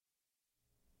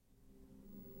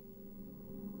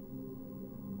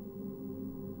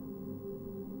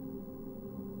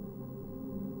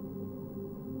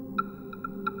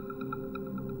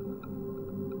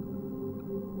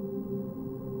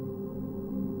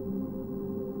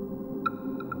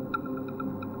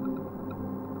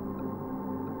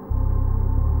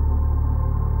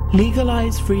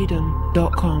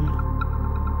LegalizeFreedom.com.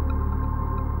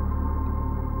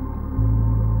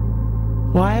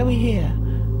 Why are we here?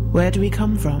 Where do we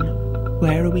come from?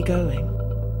 Where are we going?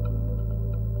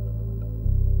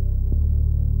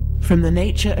 From the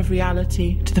nature of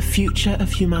reality to the future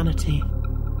of humanity.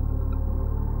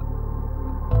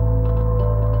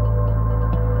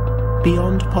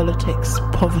 Beyond politics,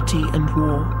 poverty and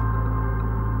war.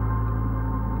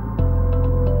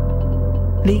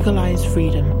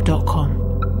 LegalizeFreedom.com.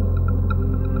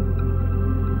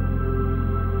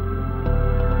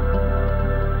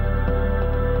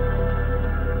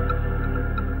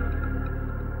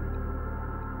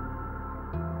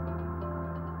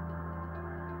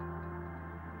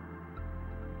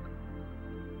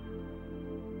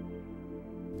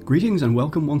 Greetings and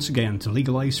welcome once again to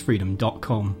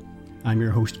LegalizeFreedom.com. I'm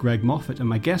your host Greg Moffat, and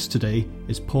my guest today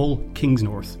is Paul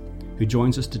Kingsnorth, who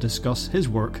joins us to discuss his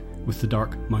work with the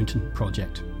Dark Mountain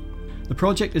Project. The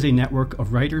project is a network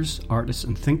of writers, artists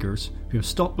and thinkers who have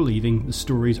stopped believing the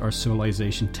stories our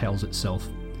civilization tells itself.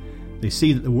 They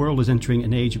see that the world is entering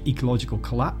an age of ecological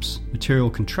collapse, material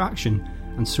contraction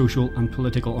and social and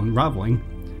political unravelling,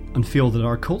 and feel that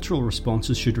our cultural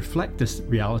responses should reflect this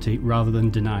reality rather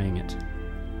than denying it.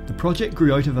 The project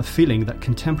grew out of a feeling that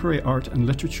contemporary art and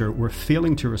literature were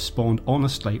failing to respond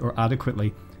honestly or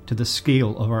adequately to the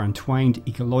scale of our entwined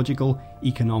ecological,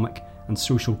 economic and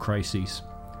social crises.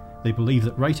 They believe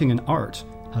that writing and art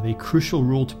have a crucial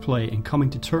role to play in coming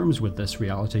to terms with this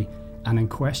reality and in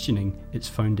questioning its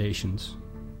foundations.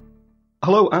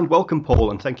 Hello and welcome,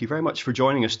 Paul, and thank you very much for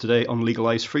joining us today on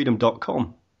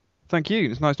LegalizeFreedom.com. Thank you,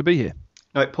 it's nice to be here.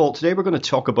 Now, Paul, today we're going to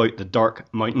talk about the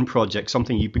Dark Mountain Project,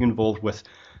 something you've been involved with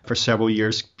for several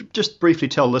years. Just briefly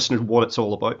tell listeners what it's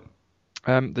all about.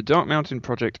 The Dark Mountain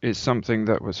Project is something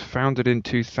that was founded in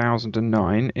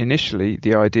 2009. Initially,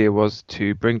 the idea was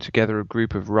to bring together a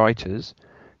group of writers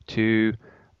to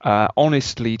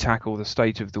honestly tackle the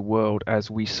state of the world as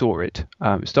we saw it.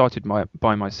 It started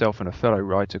by myself and a fellow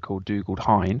writer called Dougal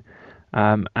Hine.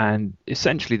 And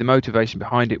essentially the motivation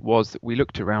behind it was that we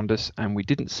looked around us and we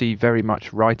didn't see very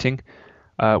much writing,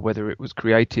 whether it was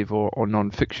creative or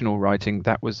non-fictional writing,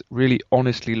 that was really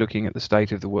honestly looking at the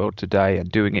state of the world today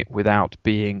and doing it without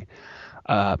being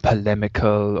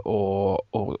polemical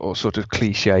or sort of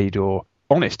cliched or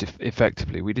honest,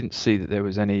 effectively. We didn't see that there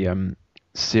was any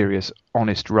serious,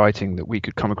 honest writing that we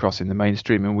could come across in the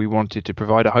mainstream, and we wanted to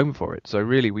provide a home for it. So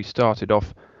really we started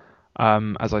off,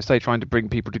 as I say, trying to bring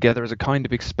people together as a kind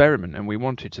of experiment, and we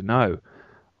wanted to know,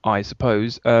 I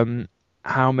suppose,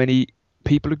 how many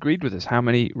people agreed with us, how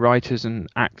many writers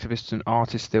and activists and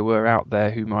artists there were out there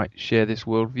who might share this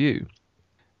worldview.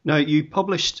 Now, you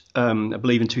published, I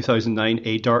believe in 2009,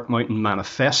 a Dark Mountain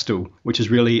Manifesto, which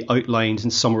is really outlines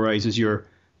and summarises your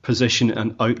position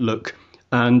and outlook.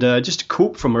 And just a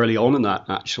quote from early on in that,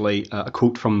 actually, a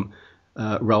quote from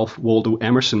Ralph Waldo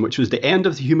Emerson, which was, "The end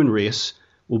of the human race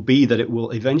will be that it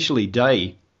will eventually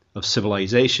die of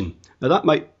civilization." Now, that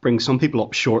might bring some people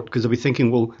up short because they'll be thinking,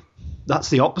 well, that's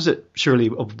the opposite, surely,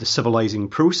 of the civilizing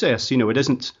process. You know, it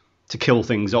isn't to kill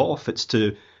things off, it's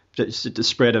the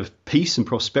spread of peace and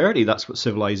prosperity. That's what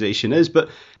civilization is. But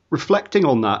reflecting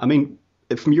on that, I mean,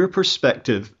 from your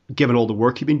perspective, given all the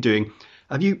work you've been doing,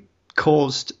 have you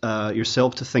caused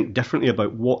yourself to think differently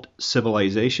about what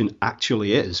civilization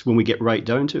actually is when we get right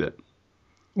down to it?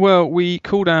 Well, we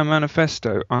called our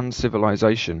manifesto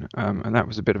Uncivilization, and that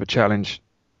was a bit of a challenge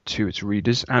to its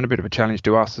readers and a bit of a challenge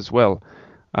to us as well.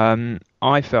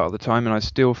 I felt at the time, and I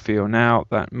still feel now,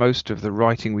 that most of the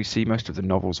writing we see, most of the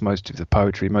novels, most of the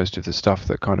poetry, most of the stuff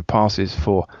that kind of passes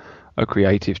for a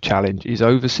creative challenge is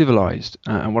over-civilized.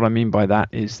 And what I mean by that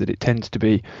is that it tends to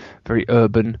be very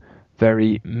urban,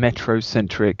 very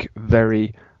metrocentric,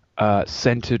 very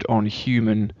centered on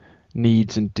human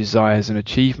needs and desires and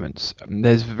achievements.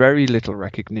 There's very little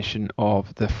recognition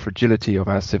of the fragility of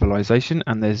our civilization,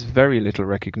 and there's very little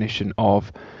recognition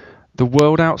of the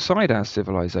world outside our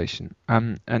civilization.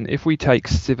 And if we take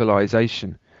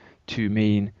civilization to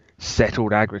mean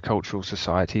settled agricultural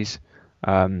societies,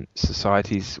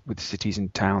 societies with cities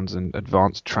and towns and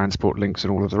advanced transport links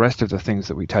and all of the rest of the things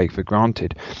that we take for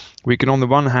granted, we can on the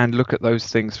one hand look at those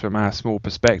things from our small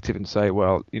perspective and say,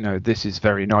 well, you know, this is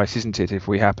very nice, isn't it, if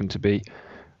we happen to be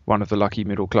one of the lucky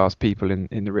middle class people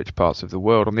in the rich parts of the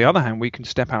world. On the other hand, we can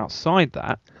step outside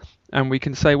that and we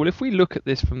can say, well, if we look at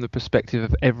this from the perspective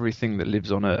of everything that lives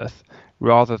on Earth,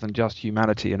 rather than just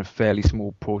humanity and a fairly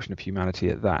small portion of humanity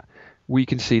at that, we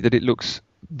can see that it looks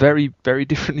very, very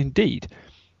different indeed.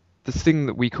 The thing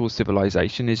that we call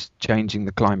civilization is changing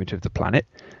the climate of the planet.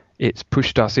 It's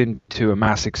pushed us into a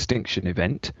mass extinction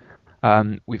event.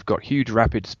 We've got huge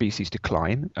rapid species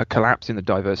decline, a collapse in the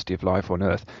diversity of life on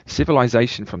Earth.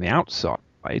 Civilization from the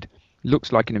outside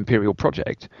looks like an imperial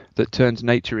project that turns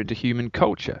nature into human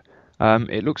culture.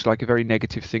 It looks like a very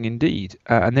negative thing indeed.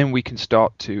 And then we can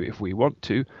start to, if we want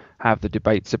to, have the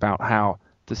debates about how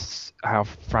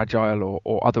fragile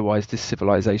or otherwise this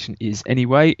civilization is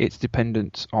anyway. Its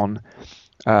dependence on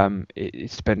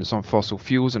fossil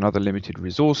fuels and other limited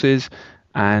resources,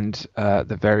 and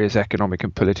the various economic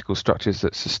and political structures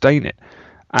that sustain it.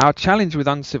 Our challenge with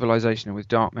Uncivilization and with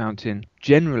Dark Mountain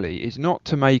generally is not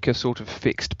to make a sort of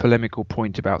fixed polemical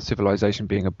point about civilization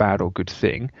being a bad or good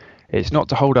thing. It's not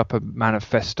to hold up a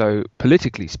manifesto,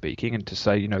 politically speaking, and to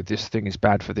say, this thing is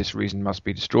bad for this reason, must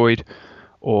be destroyed,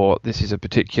 or this is a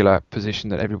particular position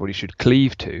that everybody should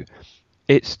cleave to.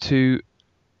 It's to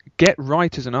get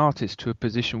writers and artists to a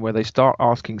position where they start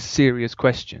asking serious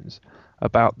questions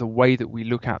about the way that we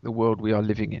look at the world we are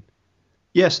living in.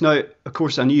 Yes, now, of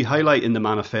course, and you highlight in the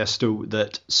manifesto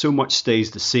that so much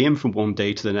stays the same from one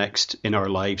day to the next in our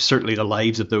lives, certainly the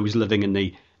lives of those living in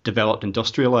the developed,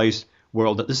 industrialized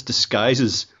world, that this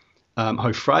disguises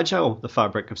how fragile the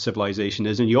fabric of civilization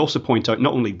is. And you also point out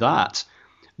not only that,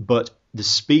 but the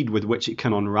speed with which it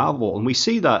can unravel. And we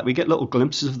see that, we get little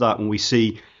glimpses of that when we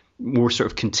see more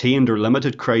sort of contained or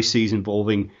limited crises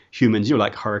involving humans,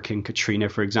 like Hurricane Katrina,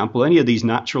 for example, any of these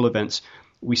natural events.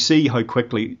 We see how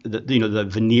quickly the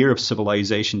veneer of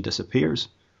civilization disappears.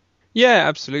 Yeah,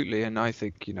 absolutely. And I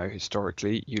think,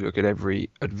 historically, you look at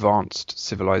every advanced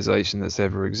civilization that's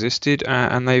ever existed,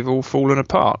 and they've all fallen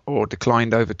apart or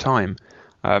declined over time.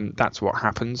 That's what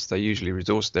happens. They usually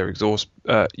exhaust their resource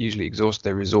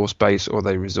base, or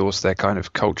they resource their kind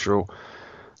of cultural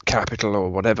capital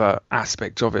or whatever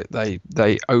aspect of it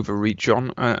they overreach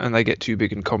on, and they get too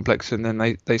big and complex, and then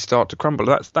they start to crumble.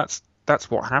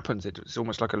 That's what happens. It's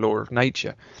almost like a law of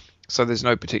nature. So there's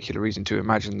no particular reason to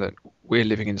imagine that we're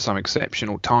living in some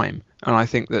exceptional time. And I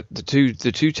think that the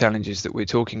two challenges that we're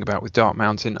talking about with Dark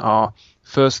Mountain are,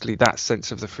 firstly, that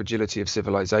sense of the fragility of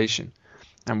civilization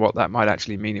and what that might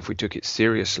actually mean if we took it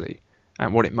seriously.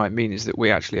 And what it might mean is that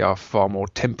we actually are far more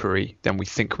temporary than we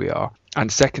think we are.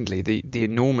 And secondly, the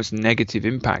enormous negative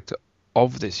impact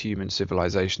of this human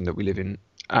civilization that we live in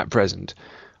at present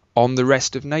on the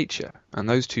rest of nature. And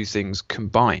those two things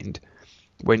combined,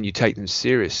 when you take them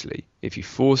seriously, if you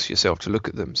force yourself to look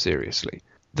at them seriously,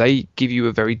 they give you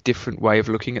a very different way of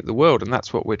looking at the world. And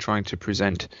that's what we're trying to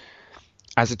present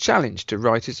as a challenge to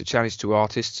writers, a challenge to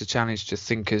artists, a challenge to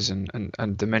thinkers and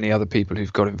the many other people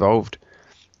who've got involved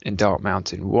in Dark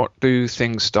Mountain. What do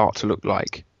things start to look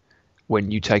like when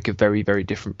you take a very, very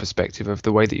different perspective of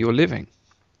the way that you're living?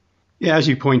 Yeah, as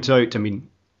you point out,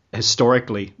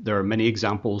 historically, there are many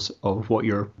examples of what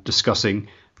you're discussing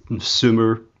from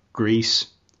Sumer, Greece,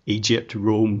 Egypt,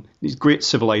 Rome, these great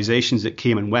civilizations that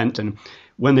came and went. And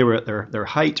when they were at their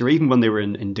height, or even when they were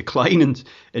in decline, and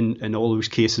in all those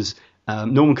cases,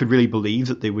 no one could really believe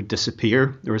that they would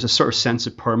disappear. There was a sort of sense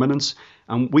of permanence.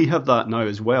 And we have that now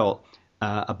as well,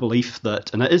 a belief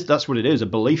that, and that's what it is, a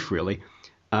belief really,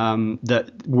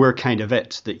 that we're kind of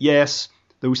it, that yes,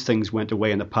 those things went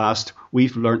away in the past.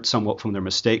 We've learnt somewhat from their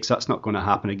mistakes. That's not going to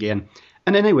happen again.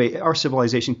 And anyway, our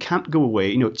civilization can't go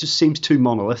away. It just seems too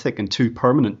monolithic and too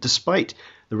permanent, despite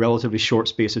the relatively short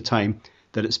space of time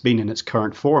that it's been in its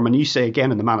current form. And you say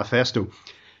again in the manifesto,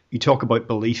 you talk about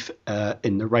belief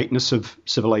in the rightness of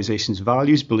civilization's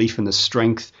values, belief in the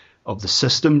strength of the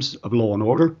systems of law and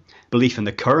order, belief in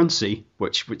the currency,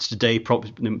 which today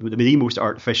probably the most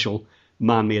artificial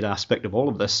man-made aspect of all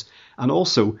of this, and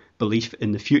also belief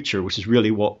in the future, which is really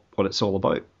what it's all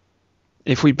about.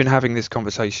 If we'd been having this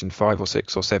conversation 5 or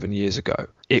 6 or 7 years ago,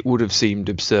 it would have seemed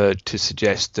absurd to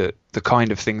suggest that the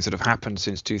kind of things that have happened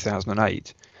since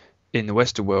 2008 in the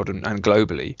Western world and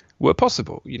globally were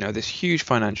possible. This huge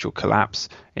financial collapse,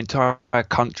 entire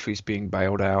countries being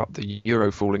bailed out, the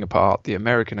euro falling apart, the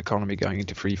American economy going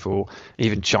into freefall,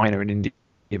 even China and India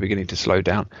beginning to slow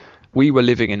down. We were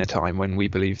living in a time when we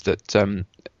believed that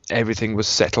everything was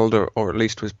settled, or at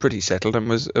least was pretty settled, and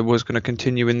was going to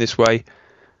continue in this way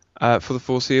for the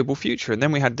foreseeable future. And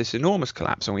then we had this enormous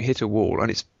collapse and we hit a wall.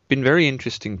 And it's been very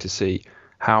interesting to see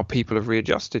how people have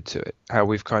readjusted to it, how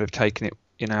we've kind of taken it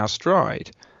in our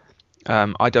stride.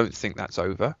 I don't think that's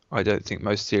over. I don't think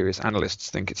most serious analysts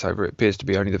think it's over. It appears to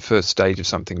be only the first stage of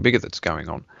something bigger that's going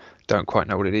on. Don't quite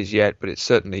know what it is yet, but it's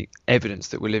certainly evidence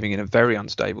that we're living in a very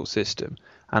unstable system,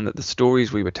 and that the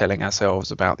stories we were telling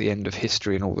ourselves about the end of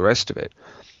history and all the rest of it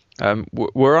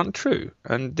were untrue.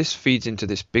 And this feeds into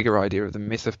this bigger idea of the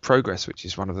myth of progress, which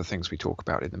is one of the things we talk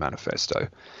about in the manifesto.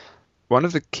 One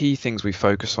of the key things we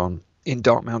focus on in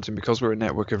Dark Mountain, because we're a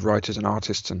network of writers and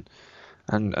artists and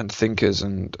and thinkers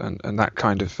and that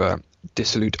kind of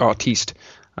dissolute artiste.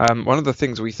 One of the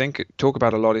things we talk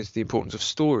about a lot is the importance of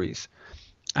stories.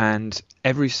 And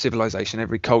every civilization,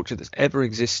 every culture that's ever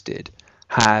existed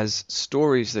has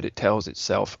stories that it tells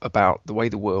itself about the way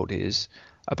the world is,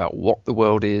 about what the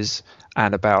world is,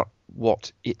 and about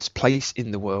what its place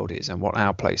in the world is and what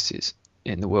our place is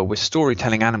in the world. We're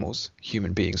storytelling animals,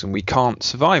 human beings, and we can't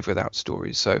survive without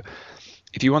stories. So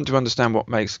if you want to understand what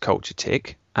makes a culture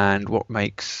tick and what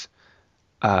makes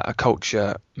a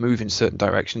culture move in certain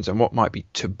directions and what might be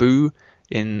taboo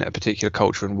in a particular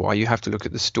culture and why, you have to look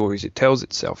at the stories it tells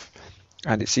itself.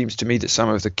 And it seems to me that some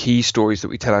of the key stories that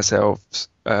we tell ourselves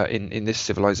in this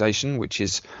civilization, which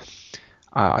is,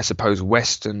 I suppose,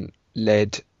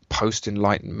 Western-led,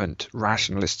 post-Enlightenment,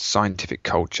 rationalist, scientific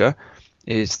culture,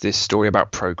 is this story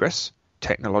about progress,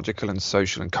 technological and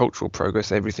social and cultural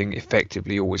progress, everything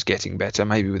effectively always getting better,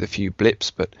 maybe with a few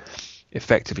blips, but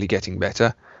effectively getting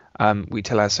better. We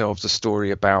tell ourselves a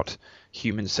story about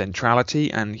human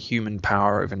centrality and human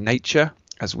power over nature,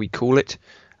 as we call it,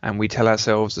 and we tell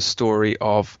ourselves the story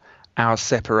of our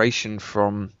separation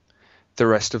from the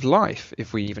rest of life.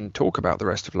 If we even talk about the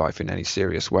rest of life in any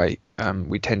serious way,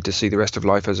 we tend to see the rest of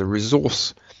life as a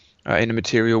resource in a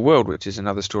material world, which is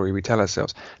another story we tell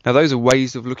ourselves. Now, those are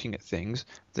ways of looking at things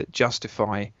that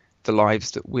justify the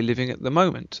lives that we're living at the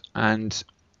moment. And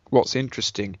what's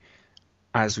interesting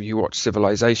as you watch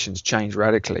civilizations change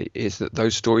radically is that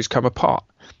those stories come apart.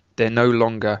 It's no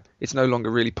longer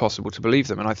really possible to believe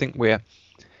them. And I think we're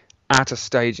at a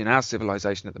stage in our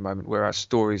civilization at the moment where our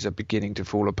stories are beginning to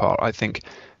fall apart. I think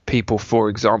people, for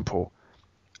example,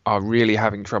 are really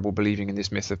having trouble believing in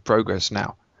this myth of progress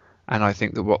now. And I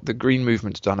think that what the Green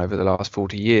Movement's done over the last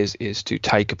 40 years is to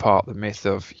take apart the myth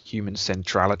of human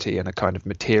centrality and a kind of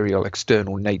material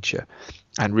external nature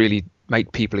and really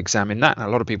make people examine that. And a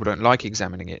lot of people don't like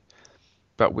examining it.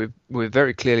 But we're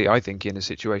very clearly, I think, in a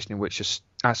situation in which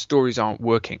our stories aren't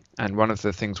working. And one of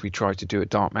the things we try to do at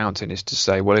Dark Mountain is to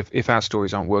say, well, if our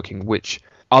stories aren't working, which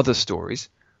other stories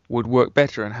would work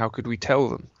better and how could we tell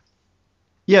them?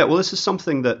 Yeah, well, this is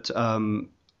something that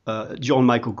John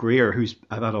Michael Greer, who's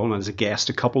I've had on as a guest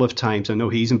a couple of times, I know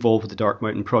he's involved with the Dark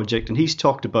Mountain Project, and he's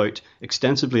talked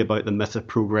extensively about the myth of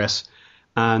progress.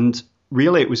 And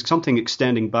really, it was something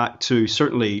extending back to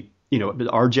certainly,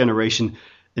 our generation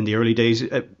in the early days,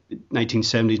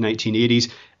 1970s,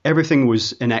 1980s. Everything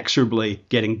was inexorably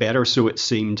getting better, so it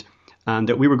seemed, and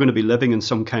that we were going to be living in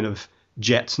some kind of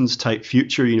Jetsons type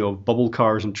future, bubble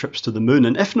cars and trips to the moon.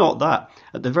 And if not that,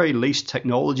 at the very least,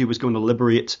 technology was going to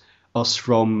liberate us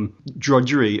from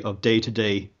drudgery of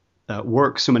day-to-day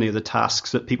work, so many of the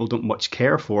tasks that people don't much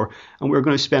care for. And we're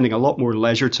going to be spending a lot more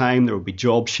leisure time. There will be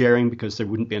job sharing because there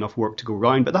wouldn't be enough work to go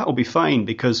around. But that will be fine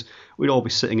because we'd all be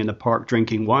sitting in the park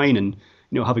drinking wine and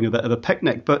having a bit of a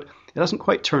picnic. But it hasn't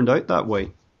quite turned out that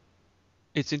way.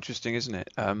 It's interesting, isn't it?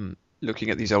 Looking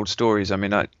at these old stories. I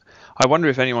mean, I wonder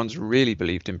if anyone's really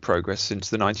believed in progress since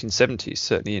the 1970s,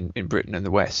 certainly in Britain and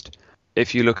the West.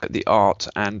 If you look at the art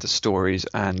and the stories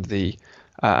and the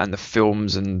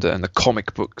films and the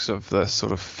comic books of the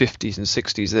sort of 50s and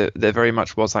 60s, there very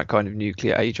much was that kind of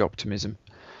nuclear age optimism.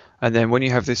 And then when you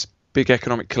have this big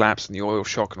economic collapse and the oil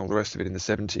shock and all the rest of it in the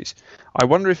 70s, I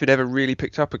wonder if it ever really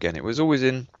picked up again. It was always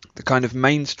in the kind of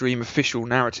mainstream official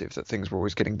narrative that things were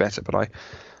always getting better. But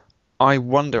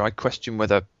I question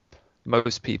whether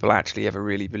most people actually ever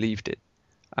really believed it.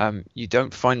 You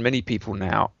don't find many people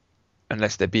now,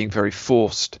 unless they're being very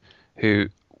forced, who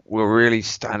will really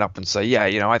stand up and say,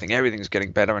 yeah, I think everything's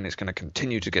getting better and it's going to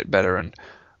continue to get better and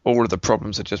all of the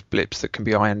problems are just blips that can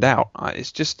be ironed out.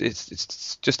 It's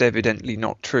just evidently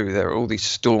not true. There are all these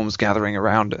storms gathering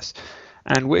around us.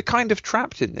 And we're kind of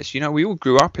trapped in this. We all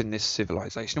grew up in this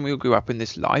civilization. We all grew up in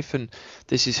this life, and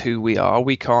this is who we are.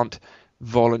 We can't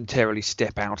voluntarily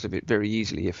step out of it very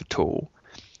easily, if at all.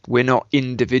 We're not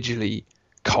individually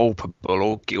culpable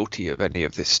or guilty of any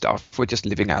of this stuff. We're just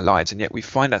living our lives, and yet we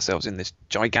find ourselves in this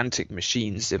gigantic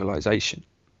machine civilization,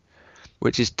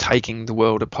 which is taking the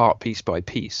world apart piece by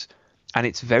piece. And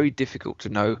it's very difficult to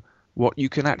know what you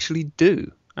can actually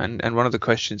do. And one of the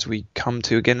questions we come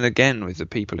to again and again with the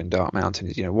people in Dark Mountain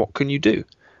is, what can you do?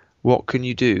 What can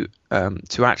you do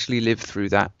to actually live through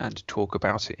that and to talk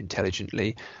about it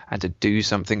intelligently and to do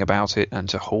something about it and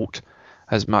to halt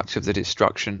as much of the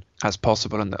destruction as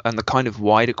possible? And the kind of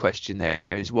wider question there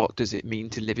is, what does it mean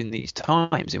to live in these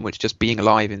times in which just being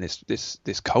alive in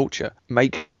this culture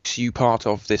makes you part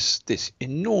of this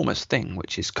enormous thing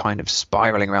which is kind of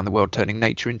spiraling around the world, turning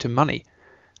nature into money?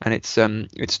 And it's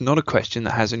not a question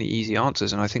that has any easy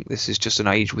answers. And I think this is just an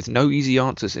age with no easy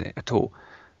answers in it at all.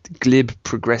 The glib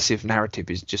progressive narrative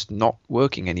is just not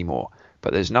working anymore.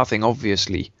 but there's nothing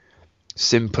obviously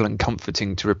simple and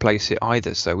comforting to replace it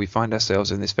either. So we find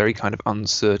ourselves in this very kind of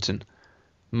uncertain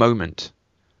moment,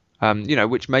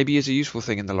 which maybe is a useful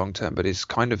thing in the long term, but is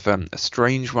kind of a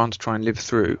strange one to try and live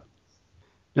through.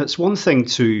 Now, it's one thing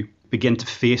to begin to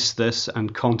face this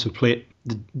and contemplate,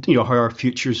 how our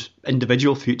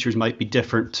individual futures might be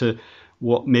different to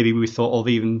what maybe we thought of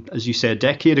even, as you said, a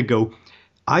decade ago.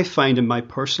 I find in my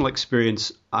personal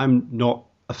experience, I'm not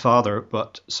a father,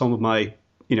 but some of my,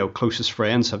 closest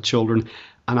friends have children,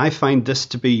 and I find this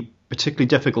to be particularly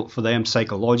difficult for them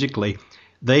psychologically.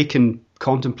 They can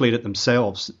contemplate it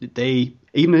themselves. They,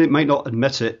 even if they might not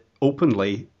admit it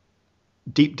openly,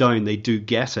 deep down they do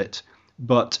get it.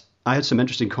 But I had some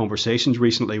interesting conversations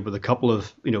recently with a couple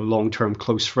of, long-term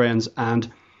close friends,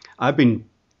 and I've been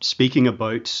speaking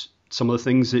about some of the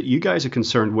things that you guys are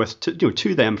concerned with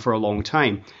to them for a long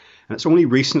time. And it's only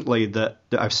recently that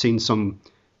I've seen some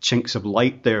chinks of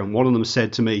light there. And one of them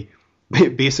said to me,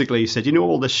 basically, he said,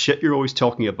 all this shit you're always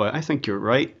talking about, I think you're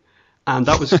right. And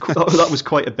that was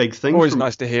quite a big thing. Always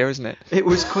nice to hear, isn't it? It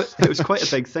was quite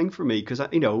a big thing for me because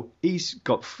he's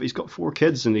got 4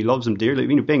 kids and he loves them dearly.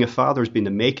 Being a father has been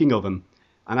the making of him,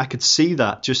 and I could see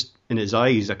that just in his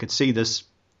eyes. I could see this,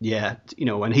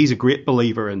 and he's a great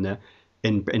believer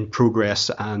in progress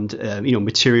and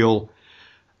material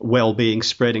well-being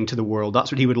spreading to the world.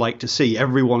 That's what he would like to see.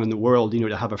 Everyone in the world,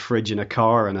 to have a fridge and a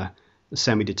car and a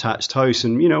semi-detached house,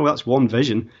 and that's one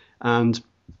vision. And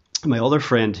my other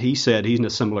friend, he said he's in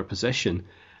a similar position,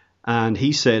 and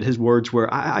he said his words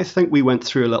were, I think we went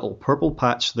through a little purple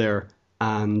patch there,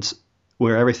 and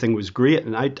where everything was great,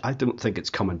 and I don't think it's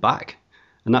coming back.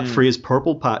 And that phrase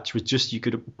purple patch was just, you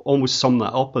could almost sum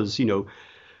that up as,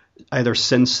 either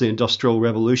since the Industrial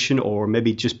Revolution or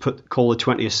maybe just call the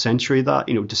 20th century that,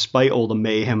 despite all the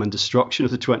mayhem and destruction of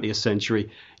the 20th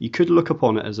century, you could look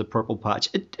upon it as a purple patch,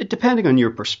 it depending on your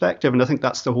perspective. And I think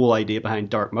that's the whole idea behind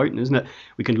Dark Mountain, isn't it?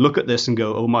 We can look at this and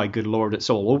go, oh my good Lord,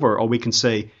 it's all over. Or we can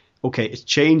say, okay, it's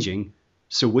changing,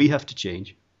 so we have to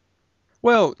change.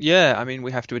 Well, yeah,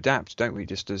 we have to adapt, don't we?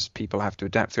 Just as people have to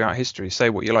adapt throughout history. Say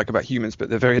what you like about humans,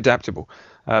 but they're very adaptable.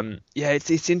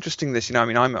 It's interesting this,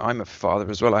 I'm a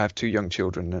father as well. I have 2 young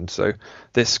children, and so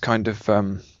this kind of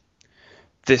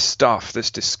this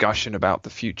discussion about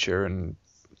the future and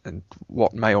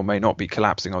what may or may not be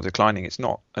collapsing or declining, it's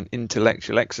not an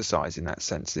intellectual exercise in that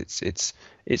sense.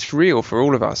 It's real for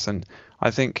all of us, and I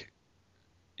think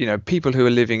people who are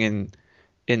living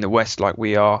in the West like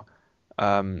we are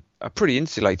pretty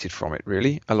insulated from it,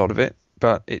 really, a lot of it,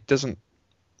 but it doesn't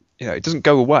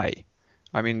go away.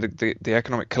 The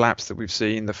economic collapse that we've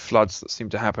seen, the floods that seem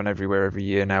to happen everywhere every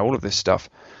year now, all of this stuff,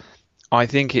 I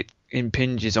think it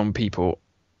impinges on people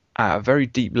at a very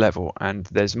deep level, and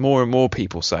there's more and more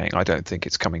people saying, I don't think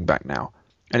it's coming back now.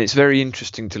 And it's very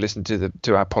interesting to listen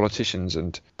to our politicians,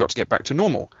 and got to get back to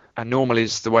normal. And normal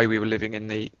is the way we were living in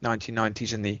the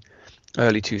 1990s and the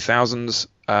early 2000s,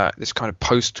 this kind of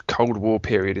post-Cold War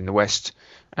period in the West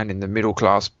and in the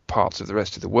middle-class parts of the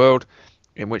rest of the world,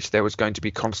 in which there was going to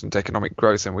be constant economic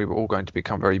growth, and we were all going to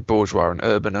become very bourgeois and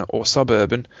urban or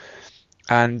suburban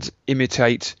and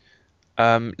imitate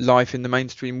life in the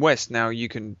mainstream West. Now, you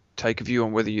can take a view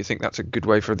on whether you think that's a good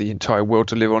way for the entire world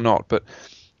to live or not, but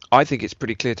I think it's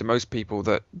pretty clear to most people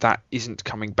that that isn't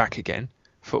coming back again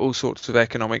for all sorts of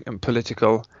economic and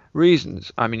political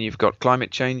reasons. You've got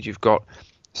climate change, you've got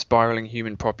spiraling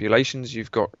human populations,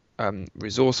 you've got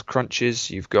resource crunches,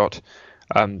 you've got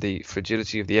the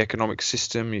fragility of the economic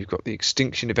system, you've got the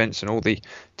extinction events and all the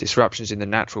disruptions in the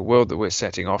natural world that we're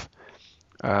setting off.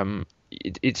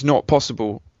 It's not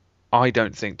possible, I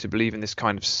don't think, to believe in this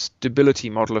kind of stability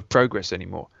model of progress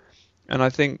anymore. And I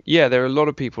think, there are a lot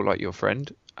of people like your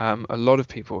friend, a lot of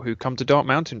people who come to Dark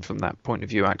Mountain from that point of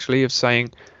view, actually, of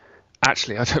saying, I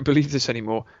don't believe this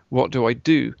anymore. What do I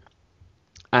do?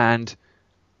 And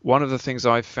one of the things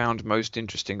I've found most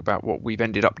interesting about what we've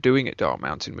ended up doing at Dark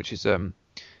Mountain, which is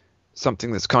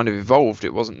something that's kind of evolved.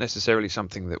 It wasn't necessarily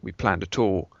something that we planned at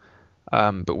all,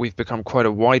 but we've become quite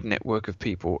a wide network of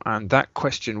people. And that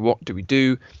question, what do we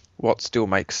do? What still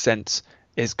makes sense,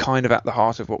 is kind of at the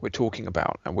heart of what we're talking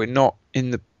about. And we're not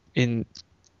in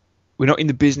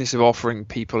the business of offering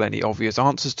people any obvious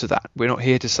answers to that. We're not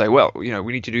here to say, well, we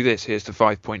need to do this. Here's the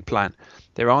 5-point plan.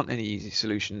 There aren't any easy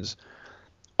solutions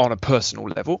on a personal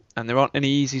level, and there aren't any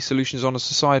easy solutions on a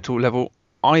societal level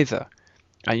either.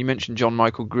 And you mentioned John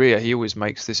Michael Greer. He always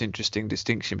makes this interesting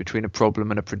distinction between a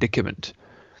problem and a predicament.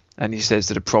 And he says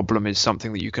that a problem is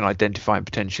something that you can identify and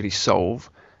potentially solve,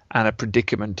 and a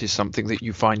predicament is something that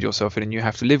you find yourself in and you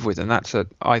have to live with. And that's,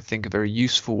 I think, a very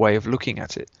useful way of looking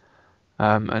at it.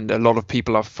 And a lot of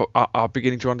people are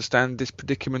beginning to understand this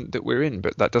predicament that we're in,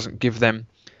 but that doesn't give them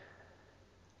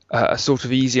a sort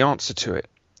of easy answer to it.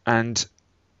 And,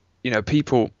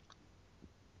 people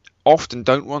often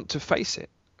don't want to face it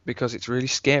because it's really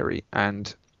scary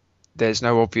and there's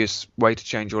no obvious way to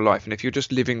change your life. And if you're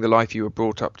just living the life you were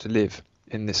brought up to live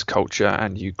in this culture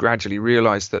and you gradually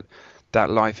realize that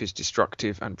that life is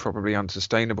destructive and probably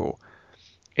unsustainable,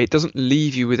 it doesn't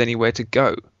leave you with anywhere to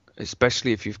go,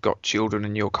 especially if you've got children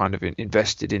and you're kind of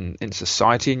invested in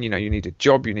society and, you need a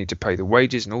job, you need to pay the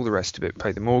wages and all the rest of it,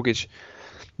 pay the mortgage.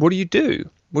 What do you do?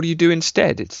 What do you do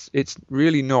instead? It's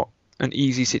really not an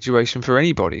easy situation for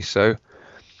anybody. So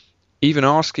even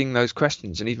asking those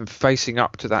questions and even facing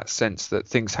up to that sense that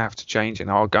things have to change and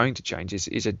are going to change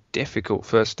is a difficult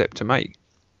first step to make.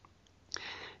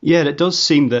 Yeah, it does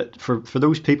seem that for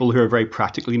those people who are very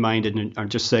practically minded and are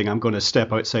just saying, I'm going to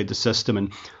step outside the system,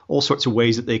 and all sorts of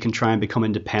ways that they can try and become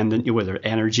independent, whether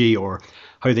energy or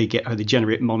how they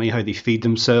generate money, how they feed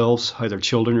themselves, how their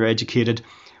children are educated.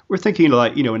 We're thinking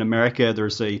like, in America,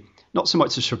 there's not so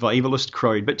much a survivalist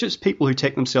crowd, but just people who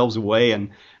take themselves away and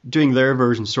doing their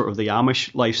version, sort of the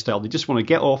Amish lifestyle. They just want to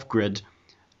get off grid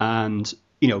and,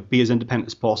 be as independent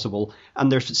as possible.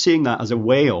 And they're seeing that as a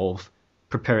way of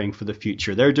preparing for the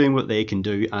future. They're doing what they can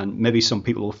do, and maybe some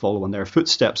people will follow in their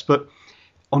footsteps. But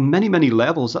on many, many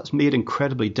levels, that's made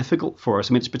incredibly difficult for us.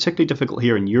 I mean, it's particularly difficult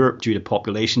here in Europe due to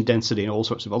population density and all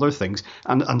sorts of other things,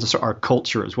 and sort of our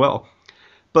culture as well.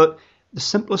 But the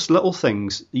simplest little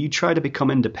things, you try to become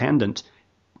independent,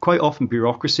 quite often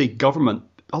bureaucracy, government,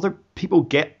 other people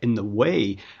get in the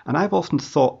way. And I've often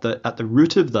thought that at the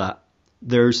root of that,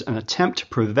 there's an attempt to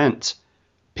prevent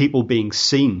people being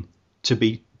seen to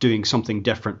be doing something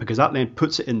different, because that then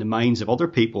puts it in the minds of other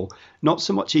people. Not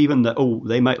so much even that,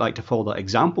 they might like to follow that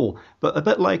example, but a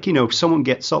bit like, someone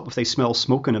gets up if they smell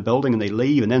smoke in a building and they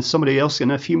leave, and then somebody else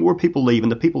and a few more people leave,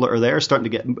 and the people that are there are starting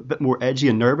to get a bit more edgy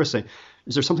and nervous.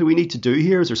 Is there something we need to do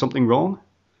here? Is there something wrong?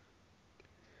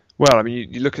 Well, I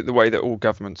mean, you look at the way that all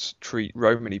governments treat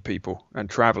Romany people and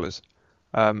travellers.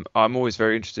 I'm always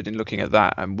very interested in looking at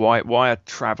that, and why are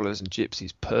travellers and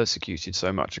gypsies persecuted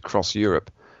so much across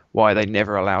Europe? Why are they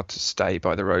never allowed to stay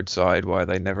by the roadside? Why are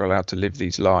they never allowed to live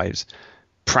these lives?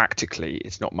 Practically,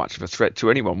 it's not much of a threat to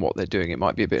anyone what they're doing. It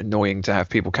might be a bit annoying to have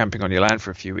people camping on your land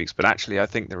for a few weeks, but actually I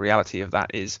think the reality of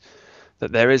that is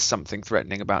that there is something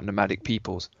threatening about nomadic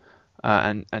peoples.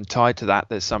 And tied to that,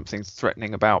 there's something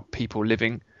threatening about people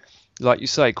living, like you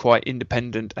say, quite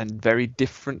independent and very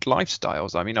different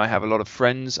lifestyles. I mean, I have a lot of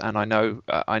friends, and I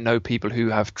know people who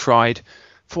have tried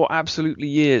for absolutely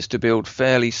years to build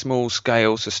fairly small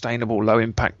scale, sustainable, low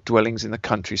impact dwellings in the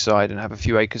countryside and have a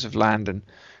few acres of land and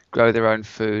grow their own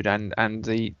food, and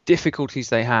the difficulties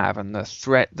they have and the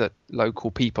threat that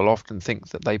local people often think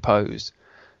that they pose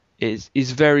is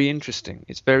very interesting.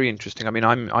 It's very interesting. I mean,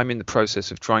 I'm in the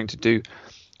process of trying to do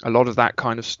a lot of that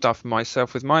kind of stuff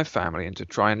myself with my family, and to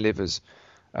try and live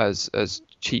as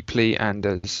cheaply and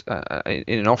as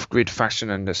in an off-grid fashion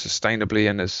and as sustainably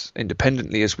and as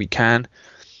independently as we can.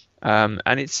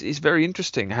 And it's very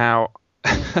interesting how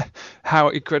how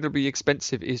incredibly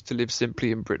expensive it is to live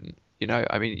simply in Britain.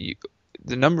 I mean,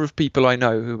 the number of people I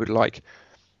know who would like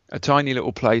a tiny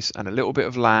little place and a little bit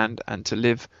of land and to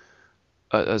live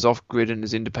as off-grid and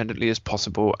as independently as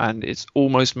possible, and it's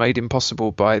almost made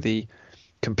impossible by the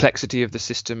complexity of the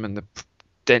system and the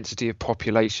density of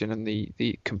population and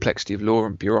the complexity of law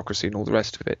and bureaucracy and all the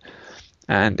rest of it.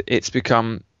 And it's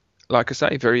become, like I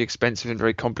say, very expensive and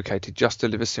very complicated just to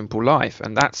live a simple life.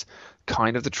 And that's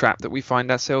kind of the trap that we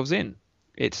find ourselves in.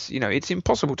 It's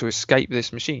impossible to escape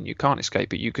this machine. You can't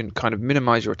escape it. You can kind of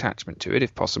minimize your attachment to it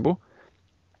if possible.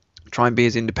 Try and be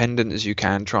as independent as you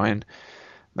can. Try and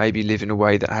maybe live in a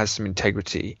way that has some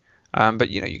integrity. But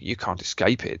you can't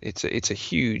escape it. It's a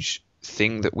huge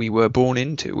thing that we were born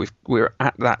into. We're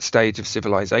at that stage of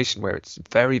civilization where it's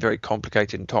very, very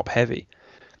complicated and top heavy,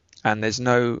 and there's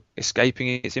no escaping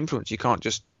its influence. You can't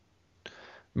just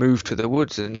move to the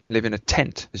woods and live in a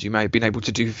tent as you may have been able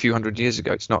to do a few hundred years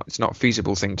ago. It's not a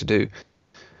feasible thing to do,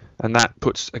 and that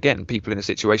puts, again, people in a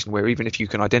situation where even if you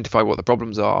can identify what the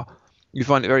problems are, you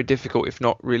find it very difficult, if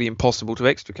not really impossible, to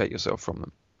extricate yourself from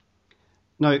them.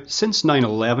 Now, since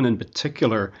 9/11 in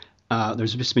particular,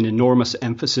 there's just been enormous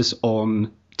emphasis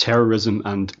on terrorism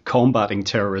and combating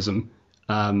terrorism.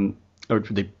 Or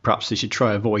perhaps they should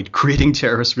try avoid creating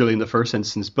terrorists really in the first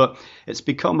instance. But it's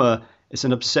become it's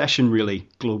an obsession really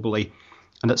globally.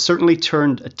 And it's certainly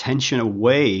turned attention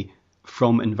away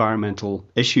from environmental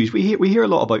issues. We hear a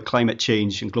lot about climate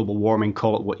change and global warming,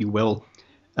 call it what you will,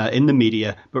 in the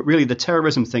media. But really the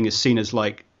terrorism thing is seen as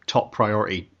like top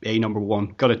priority, number one.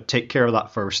 Got to take care of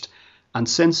that first. And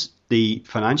since the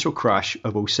financial crash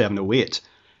of 07-08,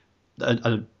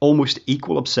 an almost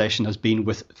equal obsession has been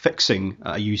with fixing,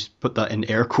 put that in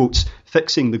air quotes,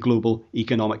 fixing the global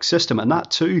economic system. And that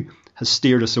too has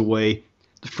steered us away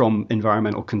from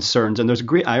environmental concerns. And there's a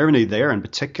great irony there in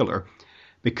particular,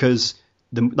 because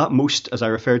that most, as I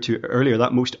referred to earlier,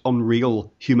 that most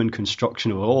unreal human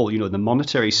construction of all, the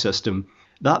monetary system,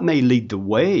 that may lead the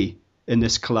way in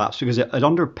this collapse because it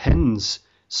underpins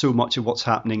so much of what's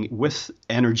happening with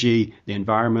energy, the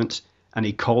environment, and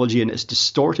ecology, and it's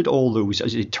distorted all those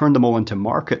as you turn them all into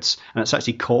markets, and it's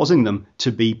actually causing them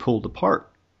to be pulled apart.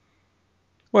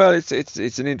 Well, it's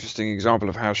an interesting example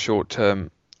of how short-term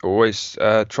always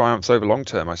triumphs over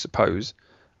long-term, I suppose.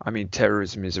 I mean,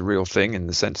 terrorism is a real thing in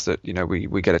the sense that,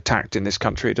 we get attacked in this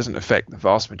country. It doesn't affect the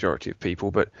vast majority of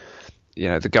people, but,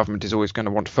 the government is always going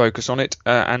to want to focus on it.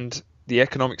 And the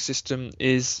economic system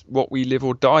is what we live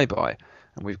or die by.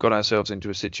 And we've got ourselves into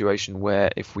a situation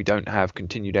where if we don't have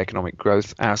continued economic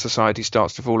growth, our society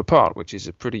starts to fall apart, which is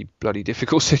a pretty bloody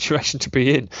difficult situation to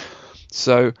be in.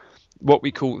 So what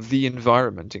we call the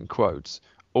environment, in quotes,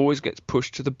 always gets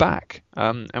pushed to the back.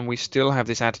 And we still have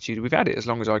this attitude, we've had it as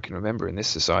long as I can remember in this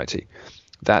society,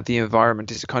 that the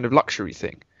environment is a kind of luxury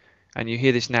thing. And you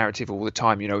hear this narrative all the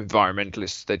time,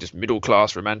 environmentalists, they're just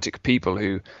middle-class romantic people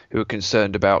who are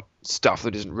concerned about stuff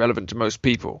that isn't relevant to most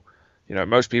people.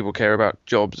 Most people care about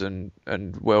jobs and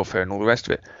welfare and all the rest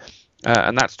of it.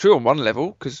 And that's true on one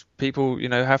level because people,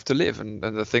 have to live. And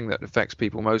the thing that affects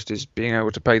people most is being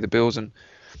able to pay the bills and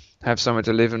have somewhere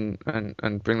to live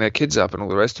and bring their kids up and all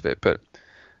the rest of it. But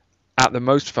at the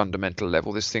most fundamental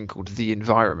level, this thing called the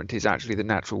environment is actually the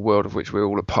natural world of which we're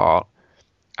all a part.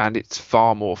 And it's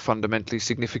far more fundamentally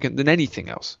significant than anything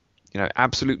else.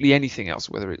 Absolutely anything else,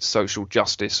 whether it's social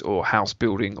justice or house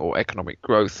building or economic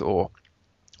growth or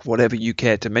whatever you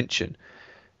care to mention.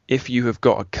 If you have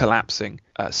got a collapsing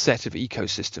set of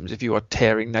ecosystems, if you are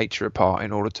tearing nature apart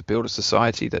in order to build a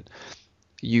society that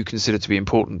you consider to be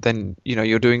important, then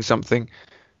you're doing something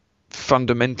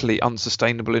fundamentally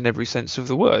unsustainable in every sense of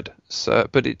the word. So,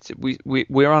 but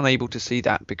we're unable to see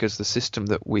that because the system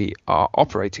that we are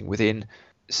operating within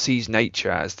sees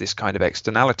nature as this kind of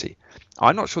externality.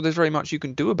 I'm not sure there's very much you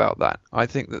can do about that. I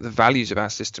think that the values of our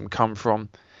system come from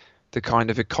the kind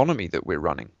of economy that we're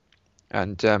running.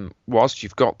 And whilst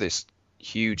you've got this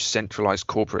huge centralized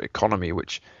corporate economy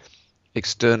which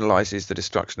externalizes the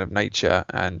destruction of nature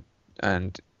and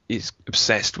is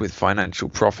obsessed with financial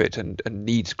profit and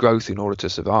needs growth in order to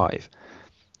survive,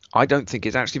 I don't think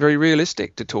it's actually very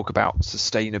realistic to talk about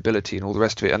sustainability and all the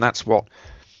rest of it. And that's what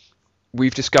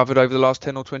we've discovered over the last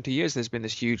 10 or 20 years. There's been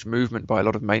this huge movement by a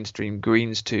lot of mainstream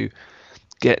Greens to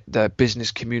get the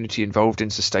business community involved in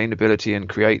sustainability and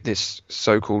create this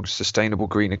so-called sustainable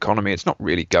green economy. It's not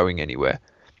really going anywhere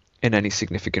in any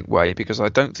significant way because I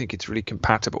don't think it's really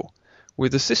compatible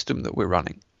with the system that we're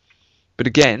running. But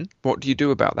again, what do you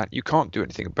do about that? You can't do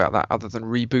anything about that other than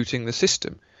rebooting the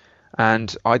system.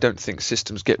 And I don't think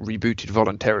systems get rebooted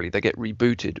voluntarily. They get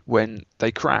rebooted when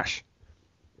they crash.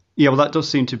 Yeah, well, that does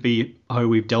seem to be how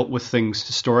we've dealt with things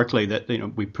historically, that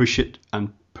we push it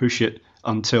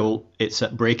until it's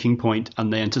at breaking point,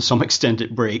 and then to some extent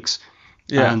it breaks.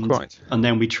 Yeah, quite. And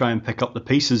then we try and pick up the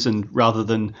pieces, and rather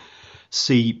than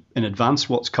see in advance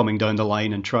what's coming down the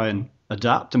line and try and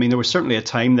adapt. I mean, there was certainly a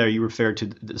time there, you referred to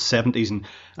the 70s and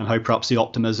how perhaps the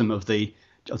optimism of the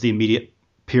immediate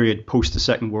period post the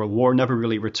Second World War never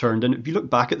really returned. And if you look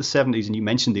back at the 70s and you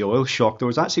mentioned the oil shock, there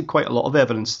was actually quite a lot of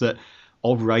evidence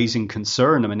of rising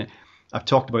concern. I mean, I've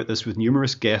talked about this with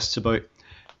numerous guests about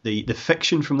the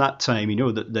fiction from that time,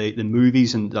 the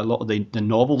movies and a lot of the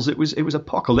novels. It was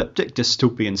apocalyptic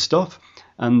dystopian stuff.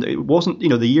 And it wasn't,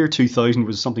 the year 2000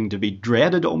 was something to be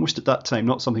dreaded almost at that time,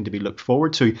 not something to be looked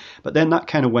forward to. But then that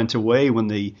kind of went away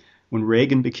when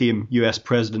Reagan became US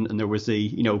president, and there was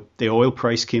the oil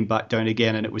price came back down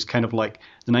again, and it was kind of like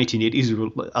the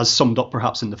 1980s, as summed up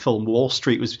perhaps in the film Wall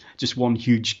Street, was just one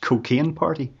huge cocaine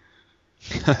party.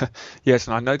 Yes,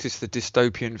 and I noticed the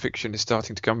dystopian fiction is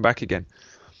starting to come back again.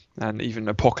 And even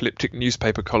apocalyptic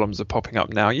newspaper columns are popping up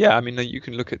now. Yeah, I mean, you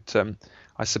can look at,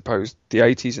 I suppose, the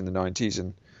 80s and the 90s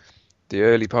and the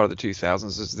early part of the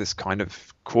 2000s as this kind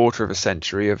of quarter of a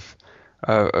century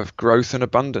of growth and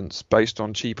abundance based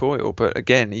on cheap oil. But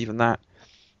again, even that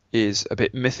is a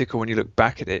bit mythical when you look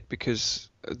back at it, because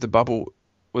the bubble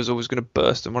was always going to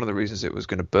burst. And one of the reasons it was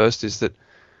going to burst is that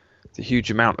the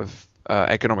huge amount of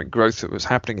economic growth that was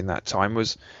happening in that time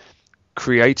was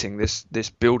creating this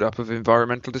build-up of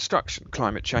environmental destruction,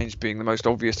 climate change being the most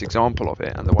obvious example of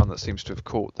it and the one that seems to have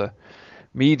caught the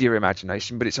media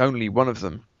imagination, but it's only one of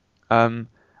them.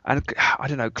 And I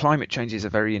don't know, climate change is a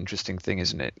very interesting thing,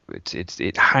 isn't it?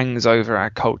 It hangs over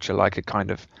our culture like a kind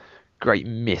of great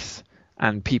myth,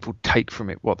 and people take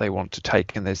from it what they want to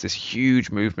take. And there's this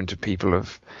huge movement of people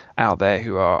out there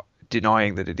who are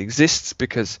denying that it exists,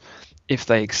 because if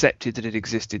they accepted that it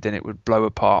existed, then it would blow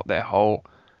apart their whole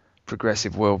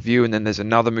progressive worldview. And then there's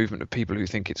another movement of people who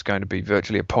think it's going to be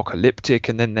virtually apocalyptic.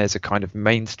 And then there's a kind of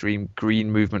mainstream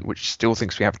green movement which still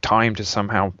thinks we have time to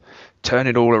somehow turn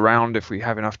it all around if we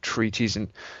have enough treaties and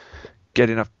get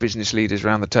enough business leaders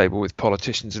around the table with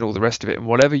politicians and all the rest of it. And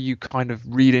whatever you kind of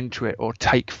read into it or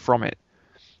take from it,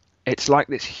 it's like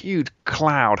this huge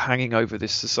cloud hanging over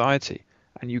this society,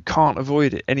 and you can't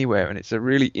avoid it anywhere. And it's a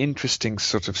really interesting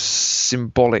sort of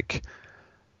symbolic,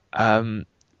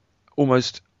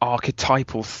 almost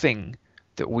archetypal thing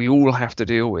that we all have to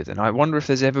deal with. And I wonder if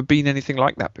there's ever been anything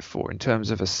like that before, in terms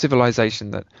of a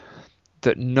civilization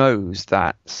that knows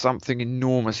that something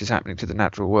enormous is happening to the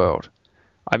natural world.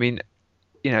 I mean,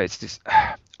 it's this,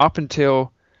 up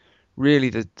until really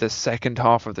the second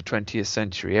half of the 20th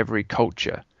century, every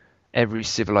culture, every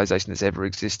civilization that's ever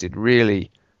existed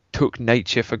really took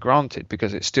nature for granted,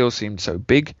 because it still seemed so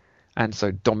big and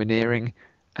so domineering,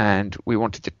 and we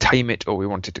wanted to tame it, or we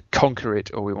wanted to conquer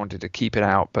it, or we wanted to keep it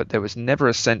out. But there was never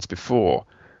a sense before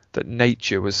that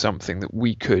nature was something that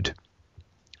we could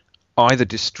either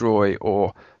destroy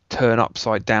or turn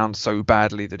upside down so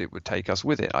badly that it would take us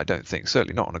with it. I don't think,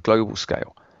 certainly not on a global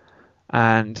scale.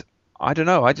 And I don't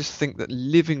know, I just think that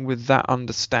living with that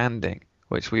understanding,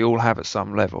 which we all have at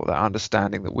some level, that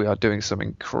understanding that we are doing some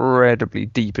incredibly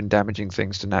deep and damaging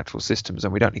things to natural systems,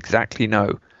 and we don't exactly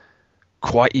know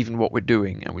quite even what we're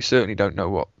doing, and we certainly don't know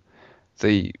what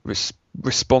the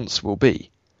response will be.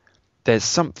 There's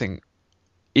something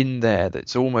in there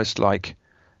that's almost like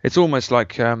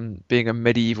being a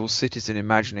medieval citizen,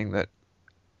 imagining that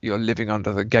you're living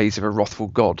under the gaze of a wrathful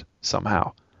god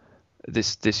somehow.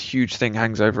 This huge thing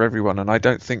hangs over everyone, and I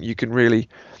don't think you can really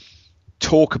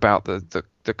talk about the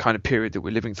kind of period that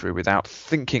we're living through without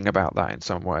thinking about that in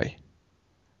some way.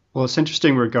 Well, it's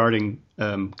interesting regarding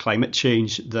climate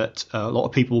change that a lot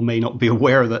of people may not be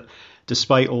aware that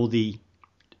despite all the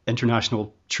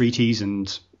international treaties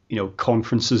and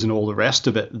conferences and all the rest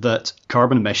of it, that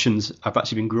carbon emissions have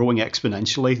actually been growing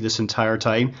exponentially this entire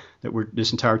time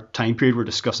period we're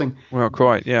discussing. Well,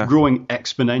 quite, yeah. Growing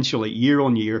exponentially year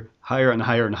on year, higher and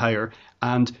higher and higher.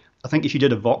 And I think if you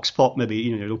did a vox pop,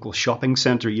 maybe in your local shopping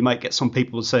centre, you might get some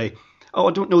people to say, "Oh,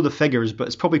 I don't know the figures, but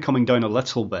it's probably coming down a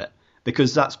little bit,"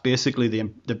 because that's basically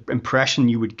the impression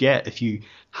you would get if you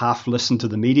half listen to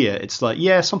the media. It's like,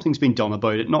 yeah, something's been done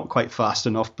about it, not quite fast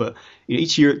enough, but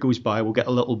each year it goes by, we'll get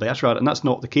a little better at it, and that's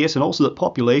not the case. And also that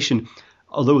population,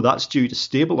 although that's due to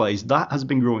stabilise, that has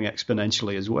been growing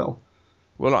exponentially as well.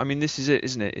 Well, I mean, this is it,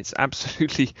 isn't it? It's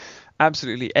absolutely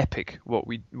epic what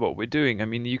we're doing. I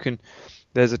mean,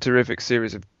 there's a terrific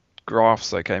series of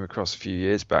graphs I came across a few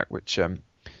years back which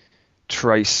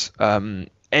trace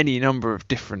any number of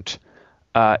different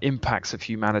impacts of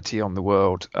humanity on the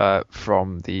world,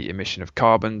 from the emission of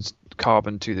carbon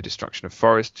to the destruction of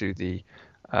forests, to the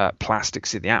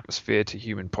plastics in the atmosphere, to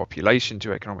human population,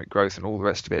 to economic growth, and all the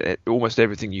rest of it. Almost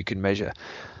everything you can measure.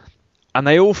 And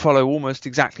they all follow almost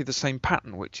exactly the same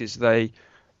pattern, which is they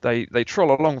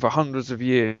troll along for hundreds of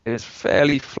years,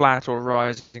 fairly flat or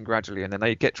rising gradually, and then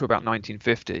they get to about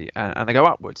 1950 and they go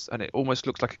upwards, and it almost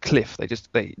looks like a cliff.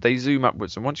 They zoom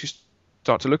upwards, and once you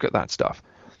start to look at that stuff,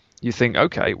 you think,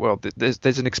 okay, well,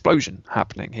 there's an explosion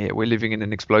happening here. We're living in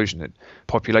an explosion, a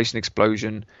population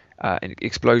explosion, an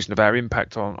explosion of our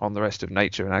impact on the rest of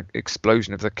nature, an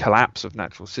explosion of the collapse of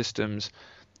natural systems,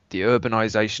 the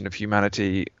urbanization of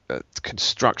humanity,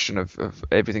 construction of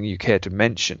everything you care to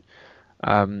mention.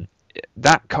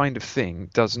 That kind of thing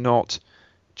does not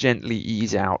gently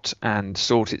ease out and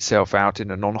sort itself out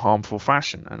in a non-harmful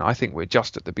fashion. And I think we're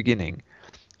just at the beginning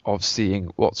of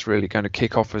seeing what's really going to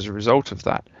kick off as a result of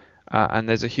that. And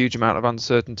there's a huge amount of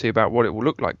uncertainty about what it will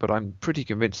look like, but I'm pretty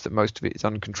convinced that most of it is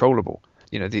uncontrollable.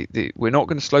 We're not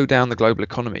going to slow down the global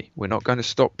economy. We're not going to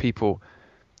stop people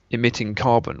emitting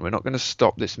carbon. We're not going to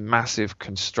stop this massive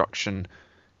construction,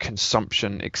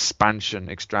 consumption, expansion,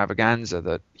 extravaganza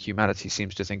that humanity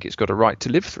seems to think it's got a right to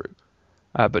live through.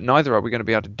 But neither are we going to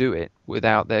be able to do it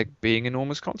without there being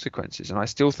enormous consequences. And I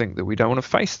still think that we don't want to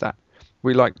face that.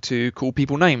 We like to call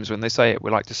people names when they say it. We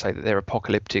like to say that they're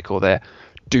apocalyptic, or they're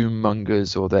doom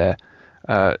mongers, or they're,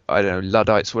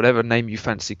 Luddites, whatever name you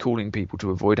fancy calling people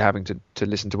to avoid having to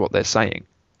listen to what they're saying.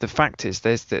 The fact is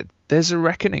there's a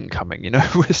reckoning coming,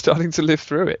 we're starting to live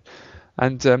through it.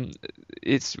 And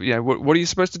it's, what are you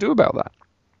supposed to do about that?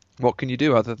 What can you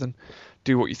do other than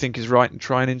do what you think is right and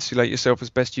try and insulate yourself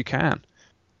as best you can?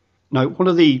 Now, one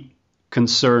of the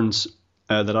concerns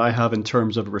that I have in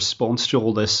terms of a response to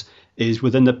all this is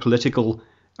within the political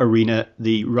arena,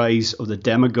 the rise of the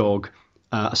demagogue,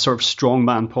 a sort of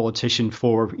strongman politician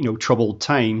for troubled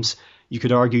times. You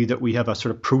could argue that we have a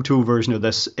sort of proto version of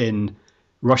this in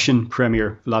Russian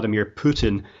Premier Vladimir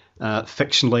Putin.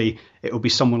 Fictionally, it will be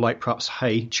someone like perhaps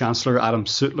High Chancellor Adam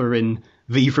Sutler in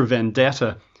V for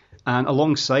Vendetta. And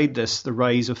alongside this, the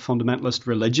rise of fundamentalist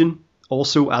religion,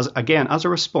 also as a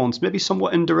response, maybe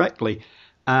somewhat indirectly.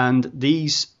 And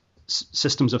these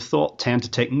systems of thought tend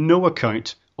to take no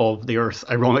account of the earth,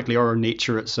 ironically, or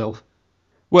nature itself.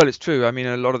 Well, it's true. I mean,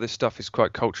 a lot of this stuff is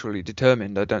quite culturally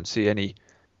determined. I don't see any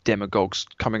demagogues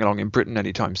coming along in Britain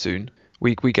anytime soon.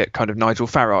 We get kind of Nigel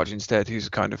Farage instead, who's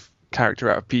a kind of character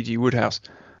out of P.G. Wodehouse.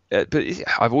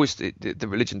 I've always the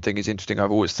religion thing is interesting.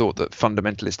 I've always thought that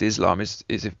fundamentalist Islam is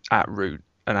at root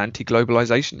an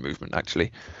anti-globalization movement.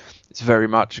 Actually, it's very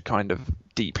much a kind of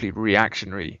deeply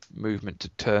reactionary movement to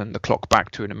turn the clock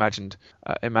back to an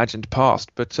imagined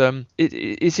past. But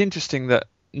it's interesting that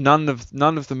none of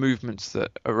the movements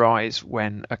that arise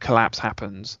when a collapse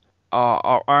happens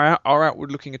are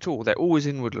outward looking at all. They're always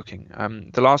inward looking.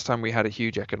 The last time we had a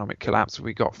huge economic collapse,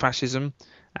 we got fascism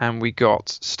and we got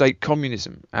state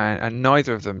communism, and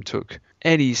neither of them took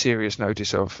any serious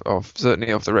notice of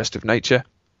certainly of the rest of nature,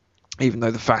 even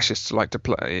though the fascists like to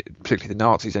play, particularly the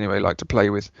Nazis anyway, like to play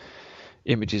with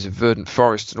images of verdant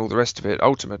forests and all the rest of it.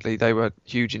 Ultimately, they were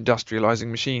huge industrializing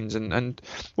machines. And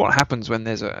what happens when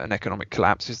there's an economic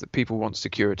collapse is that people want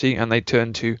security and they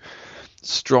turn to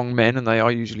strong men, and they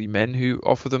are usually men who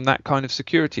offer them that kind of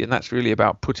security. And that's really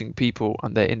about putting people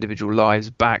and their individual lives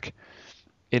back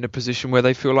in a position where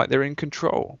they feel like they're in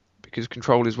control, because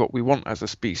control is what we want as a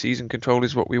species and control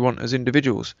is what we want as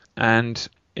individuals. And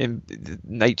in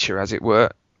nature, as it were,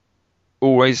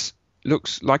 always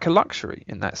looks like a luxury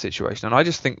in that situation. And I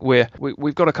just think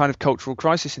we've got a kind of cultural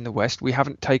crisis in the West. We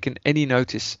haven't taken any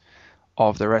notice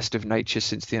of the rest of nature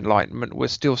since the Enlightenment. We're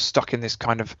still stuck in this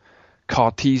kind of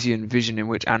Cartesian vision in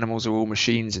which animals are all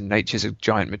machines and nature's a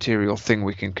giant material thing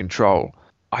we can control.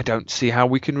 I don't see how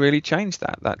we can really change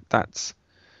that. That's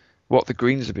what the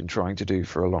Greens have been trying to do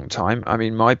for a long time. I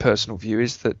mean, my personal view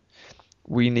is that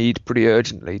we need pretty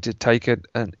urgently to take an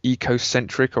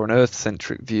ecocentric or an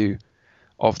earth-centric view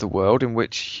of the world, in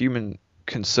which human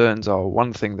concerns are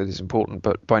one thing that is important,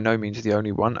 but by no means the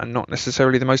only one, and not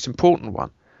necessarily the most important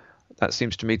one. That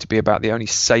seems to me to be about the only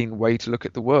sane way to look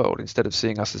at the world, instead of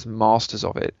seeing us as masters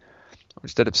of it,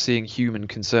 instead of seeing human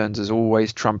concerns as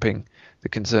always trumping the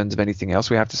concerns of anything else.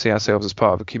 We have to see ourselves as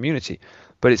part of a community.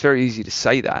 But it's very easy to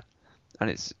say that, and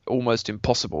it's almost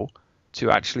impossible to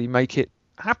actually make it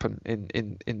happen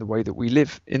in the way that we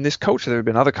live in this culture. There have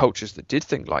been other cultures that did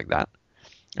think like that,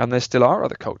 and there still are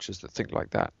other cultures that think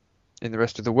like that in the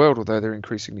rest of the world, although they're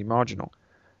increasingly marginal.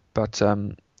 But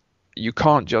you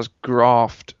can't just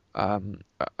graft a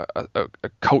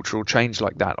cultural change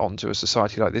like that onto a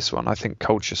society like this one. I think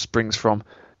culture springs from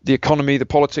the economy, the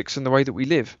politics, and the way that we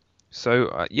live.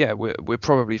 So we're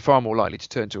probably far more likely to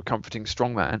turn to a comforting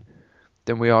strongman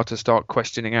than we are to start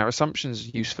questioning our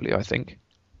assumptions usefully, I think.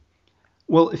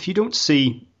 Well, if you don't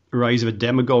see a rise of a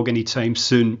demagogue anytime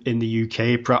soon in the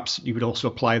UK, perhaps you would also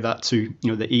apply that to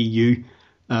the EU,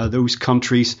 those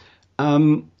countries.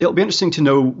 It'll be interesting to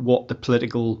know what the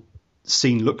political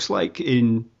scene looks like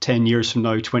in 10 years from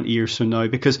now, 20 years from now,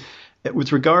 because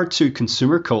with regard to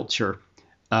consumer culture,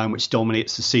 which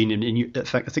dominates the scene, and in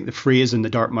fact, I think the phrase in the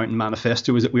Dark Mountain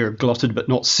Manifesto is that we are glutted but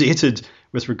not sated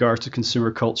with regard to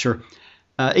consumer culture.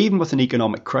 Even with an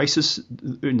economic crisis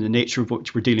in the nature of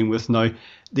which we're dealing with now,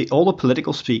 all the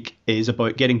political speak is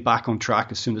about getting back on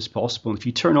track as soon as possible. And if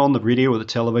you turn on the radio or the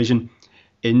television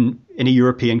in a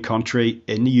European country,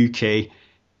 in the UK,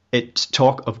 it's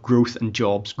talk of growth and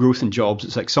jobs.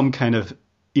 It's like some kind of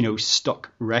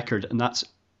stuck record, and that's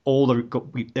all.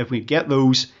 If we get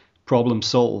those problems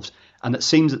solved, and it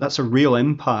seems that that's a real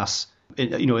impasse,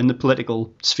 in the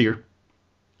political sphere.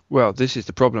 Well, this is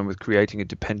the problem with creating a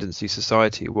dependency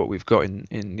society. What we've got in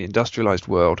the industrialized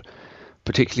world,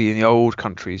 particularly in the old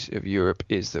countries of Europe,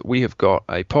 is that we have got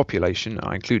a population,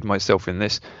 I include myself in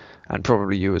this, and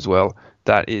probably you as well,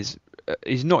 that is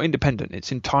not independent.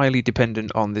 It's entirely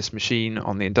dependent on this machine,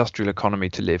 on the industrial economy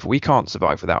to live. We can't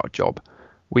survive without a job.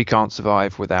 We can't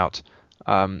survive without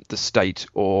the state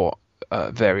or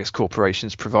various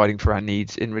corporations providing for our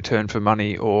needs in return for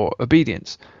money or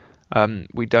obedience.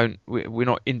 We're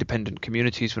not independent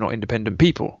communities. We're not independent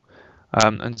people.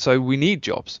 And so we need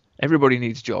jobs. Everybody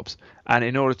needs jobs. And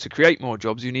in order to create more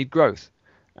jobs, you need growth.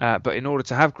 But in order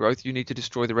to have growth, you need to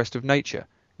destroy the rest of nature.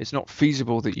 It's not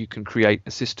feasible that you can create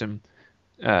a system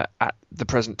at the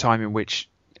present time in which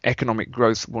economic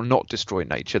growth will not destroy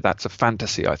nature. That's a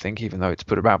fantasy, I think, even though it's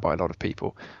put about by a lot of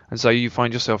people. And so you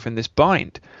find yourself in this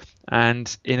bind.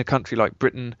 And in a country like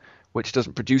Britain, which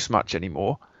doesn't produce much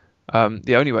anymore,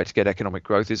 the only way to get economic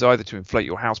growth is either to inflate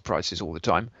your house prices all the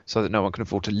time so that no one can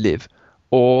afford to live,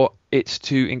 or it's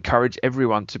to encourage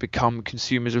everyone to become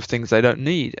consumers of things they don't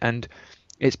need. And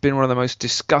it's been one of the most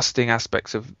disgusting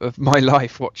aspects of my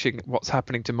life, watching what's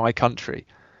happening to my country,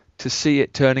 to see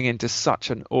it turning into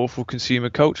such an awful consumer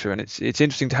culture. And it's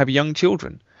interesting to have young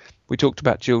children. We talked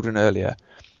about children earlier.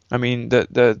 I mean,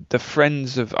 the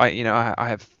friends of I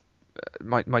have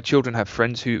my children have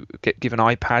friends who get given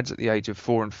iPads at the age of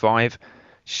 4 and 5,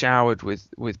 showered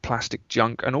with plastic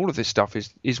junk, and all of this stuff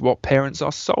is what parents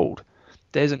are sold.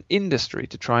 There's an industry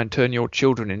to try and turn your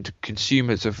children into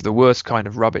consumers of the worst kind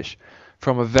of rubbish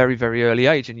from a very, very early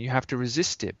age, and you have to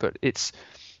resist it. But it's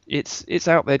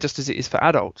out there just as it is for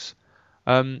adults.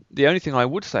 The only thing I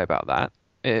would say about that,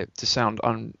 to sound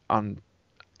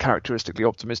uncharacteristically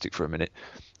optimistic for a minute,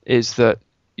 is that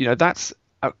that's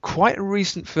quite a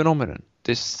recent phenomenon.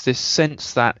 This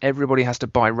sense that everybody has to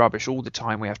buy rubbish all the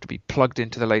time. We have to be plugged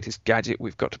into the latest gadget.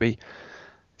 We've got to be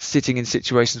sitting in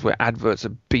situations where adverts are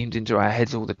beamed into our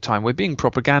heads all the time. We're being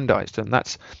propagandized, and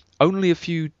that's only a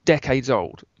few decades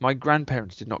old. My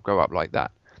grandparents did not grow up like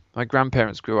that. My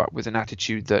grandparents grew up with an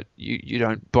attitude that you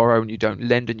don't borrow and you don't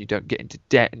lend and you don't get into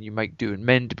debt and you make do and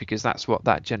mend, because that's what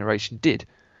that generation did,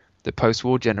 the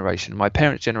post-war generation. My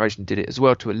parents' generation did it as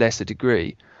well to a lesser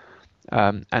degree.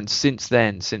 And since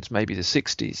then, since maybe the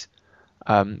 60s,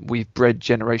 we've bred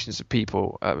generations of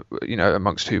people,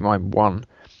 amongst whom I'm one,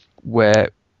 where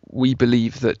we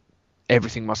believe that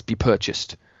everything must be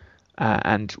purchased.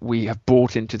 And we have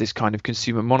bought into this kind of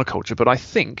consumer monoculture. But I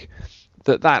think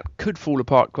that could fall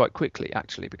apart quite quickly,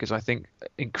 actually, because I think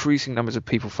increasing numbers of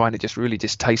people find it just really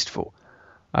distasteful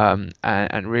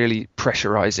and really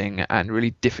pressurizing and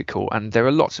really difficult. And there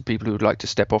are lots of people who would like to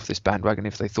step off this bandwagon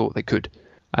if they thought they could.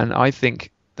 And I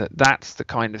think that's the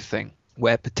kind of thing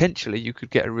where potentially you could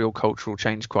get a real cultural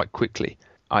change quite quickly.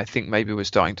 I think maybe we're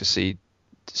starting to see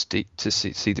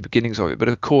the beginnings of it. But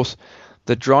of course,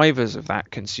 the drivers of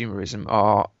that consumerism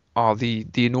are the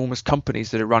enormous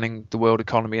companies that are running the world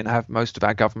economy and have most of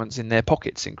our governments in their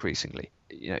pockets increasingly.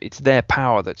 It's their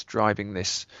power that's driving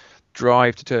this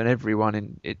drive to turn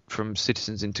everyone from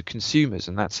citizens into consumers,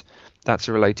 and that's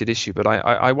a related issue. But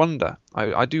I wonder,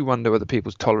 I do wonder whether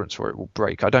people's tolerance for it will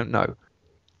break. I don't know.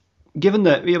 Given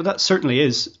that that certainly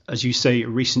is, as you say, a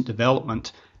recent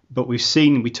development, but we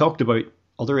talked about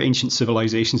other ancient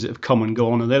civilizations that have come and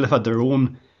gone, and they'll have had their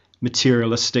own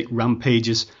materialistic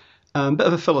rampages. A bit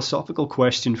of a philosophical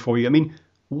question for you. I mean,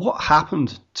 what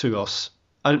happened to us?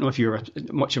 I don't know if you're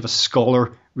much of a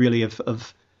scholar, really,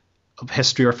 of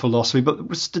history or philosophy, but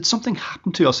did something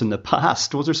happen to us in the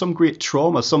past? Was there some great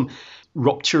trauma, some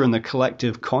rupture in the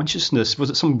collective consciousness? Was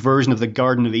it some version of the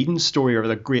Garden of Eden story, or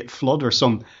the Great Flood, or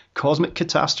some cosmic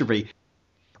catastrophe?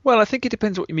 Well, I think it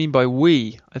depends what you mean by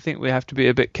we. I think we have to be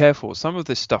a bit careful. Some of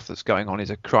this stuff that's going on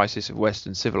is a crisis of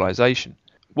Western civilization.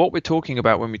 What we're talking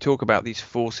about when we talk about these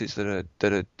forces that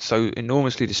are so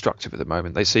enormously destructive at the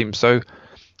moment, they seem so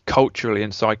culturally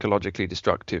and psychologically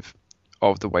destructive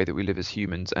of the way that we live as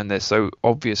humans, and they're so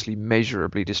obviously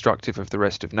measurably destructive of the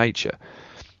rest of nature.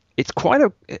 It's quite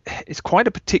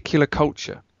a particular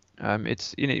culture.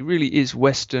 It really is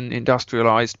Western,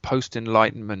 industrialized,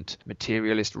 post-Enlightenment,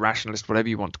 materialist, rationalist, whatever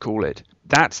you want to call it.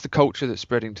 That's the culture that's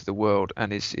spreading to the world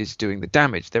and is doing the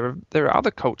damage. There are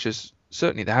other cultures,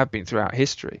 certainly there have been throughout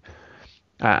history,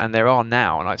 and there are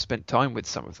now, and I've spent time with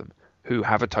some of them, who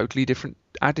have a totally different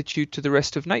attitude to the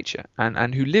rest of nature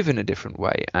and who live in a different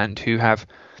way and who have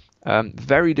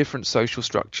very different social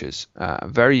structures,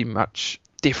 very much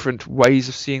different ways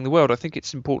of seeing the world. I think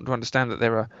it's important to understand that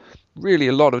there are really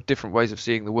a lot of different ways of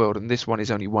seeing the world, and this one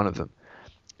is only one of them,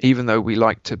 even though we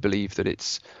like to believe that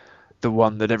it's the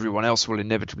one that everyone else will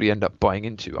inevitably end up buying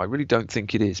into. I really don't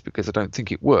think it is, because I don't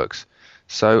think it works.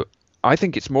 So I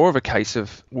think it's more of a case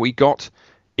of we got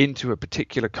into a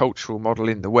particular cultural model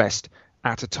in the West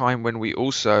at a time when we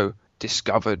also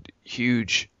discovered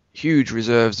huge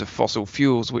reserves of fossil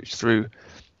fuels, which through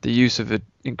the use of an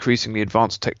increasingly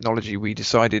advanced technology, we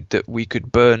decided that we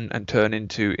could burn and turn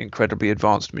into incredibly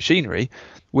advanced machinery,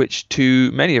 which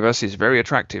to many of us is very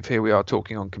attractive. Here we are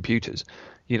talking on computers.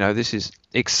 This is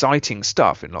exciting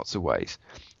stuff in lots of ways.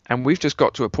 And we've just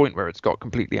got to a point where it's got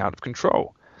completely out of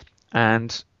control.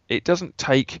 And it doesn't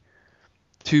take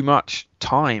too much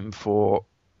time for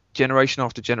generation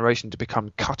after generation to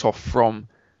become cut off from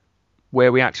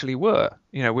where we actually were.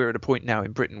 We're at a point now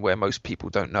in Britain where most people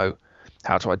don't know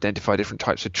how to identify different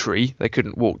types of tree. They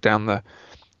couldn't walk down the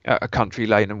a country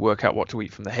lane and work out what to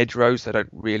eat from the hedgerows. They don't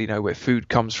really know where food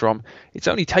comes from. It's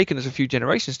only taken us a few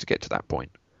generations to get to that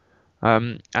point.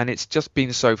 And it's just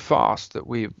been so fast that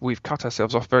we've cut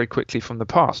ourselves off very quickly from the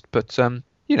past. But I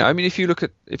mean, if you look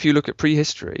at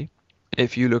prehistory,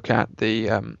 if you look at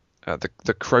the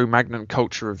Cro-Magnon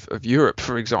culture of Europe,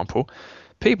 for example,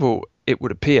 people, it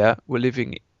would appear, were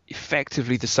living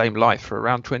effectively the same life for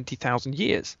around 20,000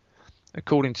 years,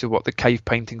 according to what the cave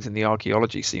paintings and the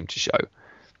archaeology seem to show.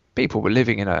 People were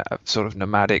living in a sort of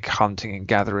nomadic hunting and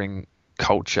gathering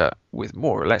culture with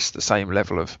more or less the same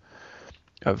level of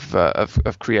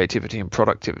creativity and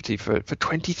productivity for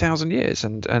 20,000 years,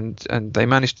 and they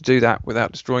managed to do that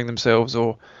without destroying themselves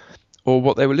or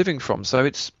what they were living from. So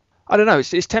I don't know,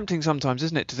 it's tempting sometimes,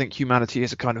 isn't it, to think humanity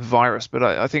is a kind of virus, but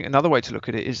I think another way to look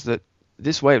at it is that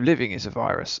this way of living is a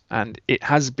virus, and it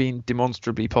has been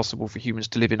demonstrably possible for humans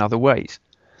to live in other ways.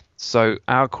 So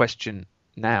our question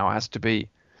now has to be,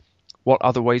 what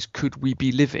other ways could we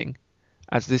be living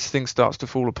as this thing starts to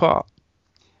fall apart?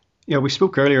 Yeah, we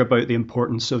spoke earlier about the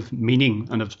importance of meaning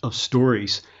and of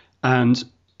stories. And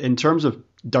in terms of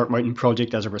Dark Mountain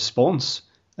Project as a response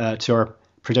to our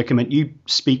predicament, you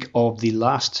speak of the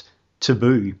last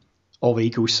taboo of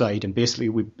ecocide. And basically,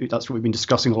 that's what we've been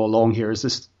discussing all along here, is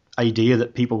this idea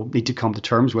that people need to come to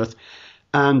terms with.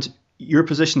 And your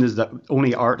position is that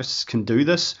only artists can do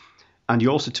this. And you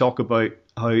also talk about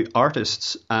how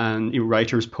artists and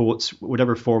writers, poets,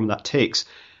 whatever form that takes,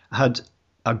 had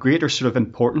a greater sort of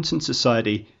importance in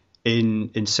society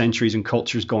in centuries and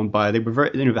cultures gone by. They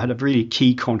were had a really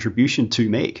key contribution to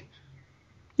make.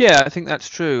 Yeah, I think that's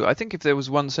true. I think if there was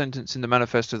one sentence in the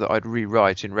manifesto that I'd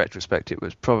rewrite in retrospect, it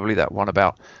was probably that one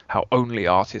about how only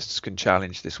artists can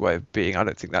challenge this way of being. I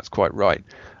don't think that's quite right.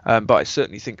 But I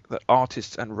certainly think that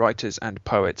artists and writers and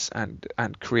poets and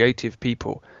creative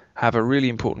people have a really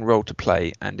important role to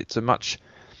play, and it's a much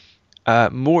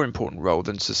more important role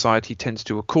than society tends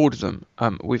to accord them.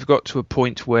 We've got to a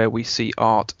point where we see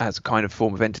art as a kind of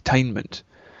form of entertainment,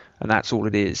 and that's all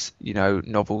it is.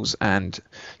 Novels and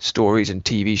stories and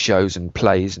TV shows and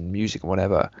plays and music and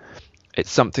whatever.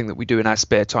 It's something that we do in our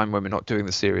spare time when we're not doing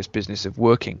the serious business of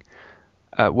working.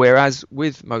 Whereas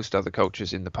with most other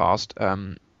cultures in the past,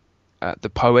 the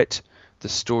poet, the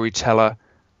storyteller,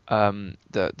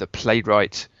 the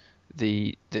playwright,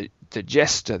 the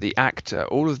jester, the actor,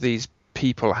 all of these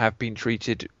people have been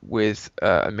treated with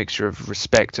a mixture of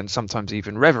respect and sometimes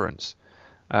even reverence.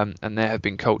 And there have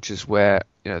been cultures where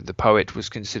the poet was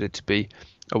considered to be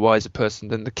a wiser person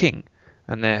than the king.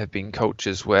 And there have been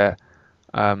cultures where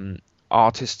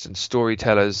artists and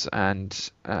storytellers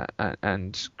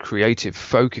and creative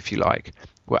folk, if you like,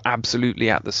 were absolutely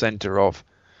at the center of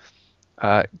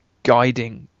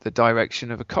guiding the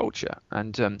direction of a culture.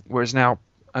 And whereas now,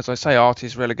 as I say, art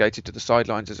is relegated to the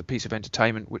sidelines as a piece of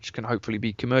entertainment which can hopefully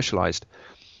be commercialized.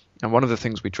 And one of the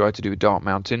things we try to do with Dark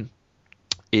Mountain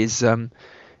is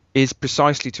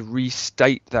precisely to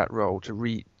restate that role, to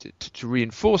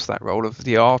reinforce that role of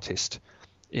the artist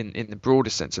in the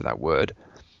broadest sense of that word,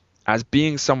 as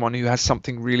being someone who has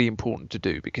something really important to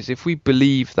do. Because if we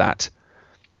believe that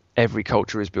every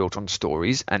culture is built on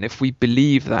stories, and if we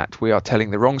believe that we are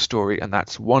telling the wrong story, and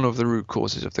that's one of the root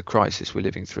causes of the crisis we're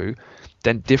living through,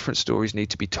 then different stories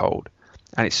need to be told.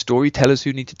 And it's storytellers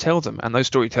who need to tell them. And those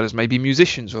storytellers may be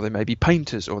musicians, or they may be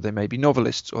painters, or they may be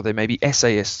novelists, or they may be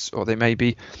essayists, or they may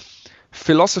be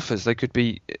philosophers. They could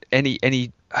be any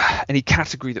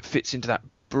category that fits into that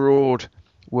broad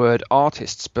word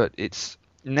artists. But it's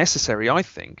necessary, I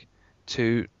think,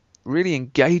 to really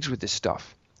engage with this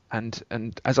stuff. And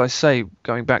as I say,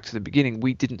 going back to the beginning,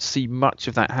 we didn't see much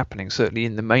of that happening, certainly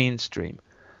in the mainstream,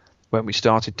 when we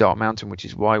started Dark Mountain, which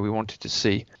is why we wanted to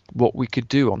see what we could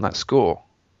do on that score.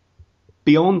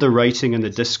 Beyond the writing and the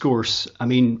discourse, I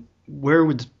mean, where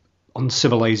would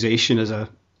uncivilization as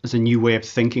a new way of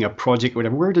thinking, a project,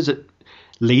 whatever, where does it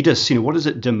lead us? What does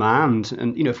it demand?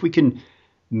 And if we can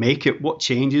make it, what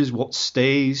changes, what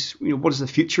stays? What does the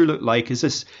future look like? Is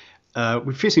this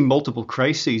we're facing multiple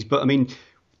crises, but I mean,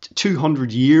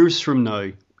 200 years from now,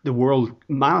 the world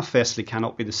manifestly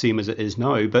cannot be the same as it is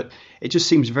now, but it just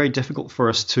seems very difficult for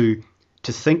us to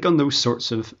think on those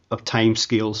sorts of time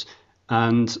scales.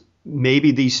 And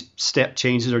maybe these step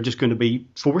changes are just going to be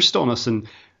forced on us, and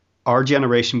our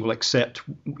generation will accept,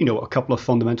 a couple of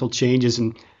fundamental changes,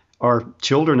 and our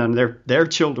children and their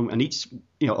children, and each,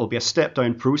 it'll be a step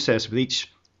down process with each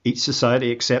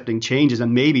society accepting changes.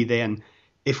 And maybe then,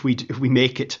 if we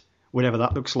make it, whatever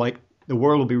that looks like, the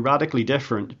world will be radically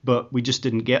different, but we just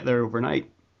didn't get there overnight.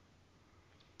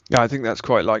 Yeah, I think that's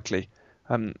quite likely.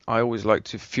 I always like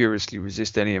to furiously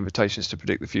resist any invitations to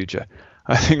predict the future.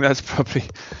 I think that's probably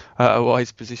a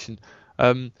wise position.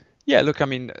 Yeah, look, I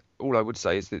mean, all I would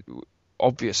say is that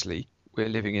obviously we're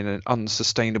living in an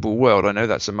unsustainable world. I know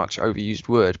that's a much overused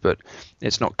word, but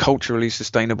it's not culturally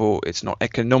sustainable. It's not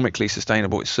economically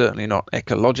sustainable. It's certainly not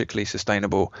ecologically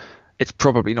sustainable. It's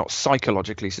probably not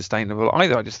psychologically sustainable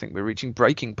either. I just think we're reaching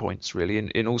breaking points really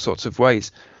in all sorts of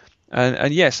ways.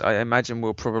 And yes, I imagine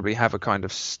we'll probably have a kind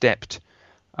of stepped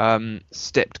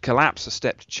collapse, a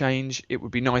stepped change. It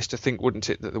would be nice to think, wouldn't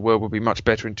it, that the world would be much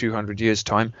better in 200 years'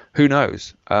 time. Who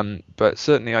knows? But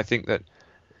certainly I think that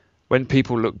when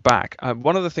people look back,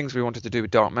 one of the things we wanted to do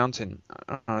with Dark Mountain,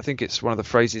 and I think it's one of the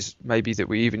phrases maybe that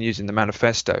we even use in the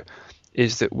manifesto,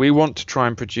 is that we want to try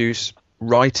and produce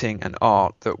writing and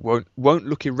art that won't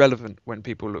look irrelevant when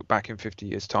people look back in 50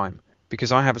 years' time.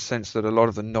 Because I have a sense that a lot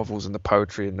of the novels and the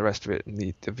poetry and the rest of it and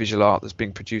the visual art that's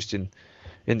being produced in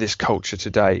this culture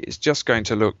today is just going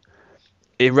to look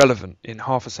irrelevant in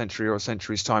half a century or a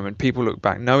century's time, and people look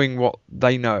back knowing what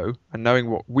they know and knowing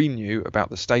what we knew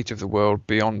about the state of the world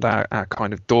beyond our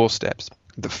kind of doorsteps.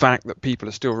 The fact that people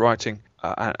are still writing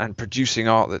and producing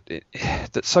art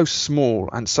that's so small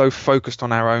and so focused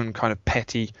on our own kind of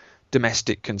petty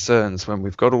domestic concerns, when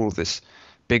we've got all of this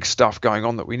big stuff going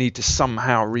on that we need to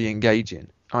somehow re-engage in.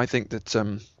 I think that's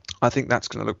going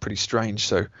to look pretty strange.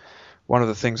 So one of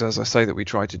the things, as I say, that we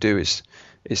try to do is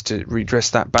to redress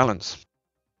that balance.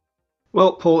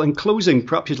 Well, Paul, in closing,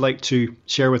 perhaps you'd like to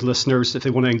share with listeners, if they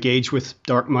want to engage with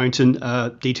Dark Mountain,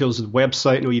 details of the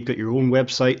website. I know you've got your own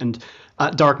website, and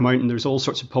at Dark Mountain there's all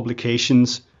sorts of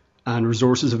publications and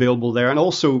resources available there. And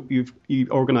also you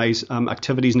organise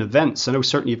activities and events. I know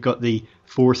certainly you've got the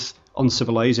 4th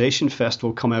Uncivilization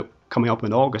Festival coming up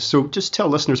in August. So just tell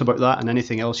listeners about that and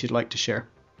anything else you'd like to share.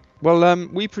 Well,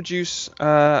 we produce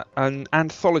an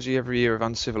anthology every year of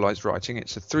uncivilized writing.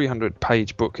 It's a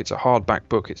 300-page book. It's a hardback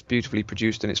book. It's beautifully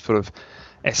produced, and it's full of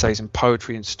essays and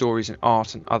poetry and stories and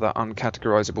art and other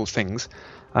uncategorizable things.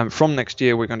 From next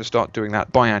year, we're going to start doing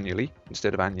that biannually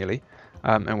instead of annually.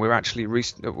 And we're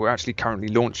actually currently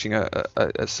launching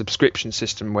a subscription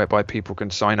system whereby people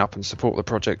can sign up and support the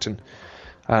project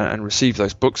and receive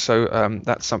those books. So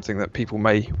that's something that people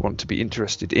may want to be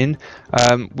interested in.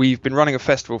 We've been running a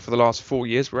festival for the last 4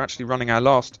 years. We're actually running our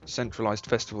last centralised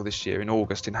festival this year in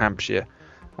August in Hampshire.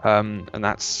 And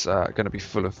that's going to be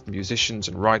full of musicians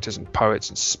and writers and poets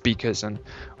and speakers and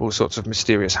all sorts of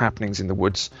mysterious happenings in the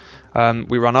woods.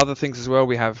 We run other things as well.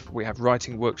 We have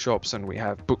writing workshops, and we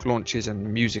have book launches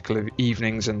and musical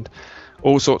evenings and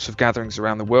all sorts of gatherings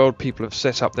around the world. People have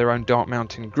set up their own Dark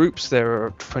Mountain groups. There are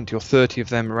 20 or 30 of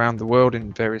them around the world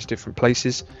in various different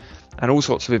places, and all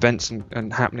sorts of events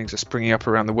and happenings are springing up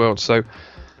around the world. So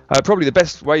probably the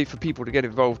best way for people to get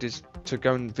involved is to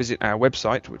go and visit our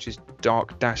website, which is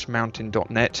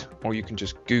dark-mountain.net, or you can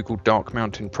just Google Dark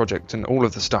Mountain Project, and all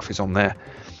of the stuff is on there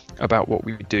about what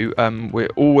we do. We're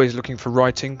always looking for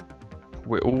writing.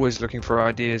 We're always looking for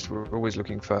ideas. We're always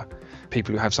looking for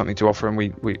people who have something to offer, and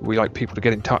we like people to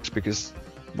get in touch, because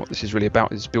what this is really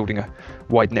about is building a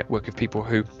wide network of people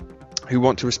who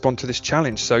want to respond to this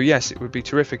challenge. So yes, it would be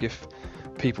terrific if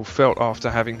people felt after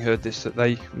having heard this that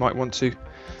they might want to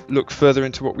look further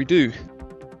into what we do.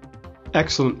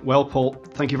 Excellent. Well, Paul,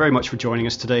 thank you very much for joining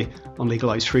us today on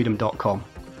LegalizeFreedom.com.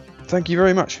 Thank you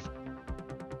very much.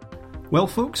 Well,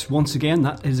 folks, once again,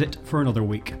 that is it for another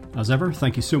week. As ever,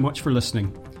 thank you so much for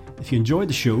listening. If you enjoyed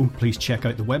the show, please check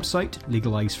out the website,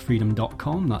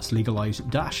 LegalizeFreedom.com. That's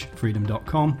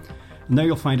legalize-freedom.com. And there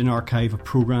you'll find an archive of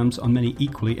programmes on many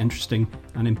equally interesting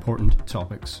and important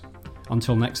topics.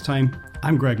 Until next time,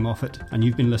 I'm Greg Moffat, and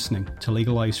you've been listening to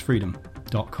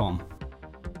LegalizeFreedom.com.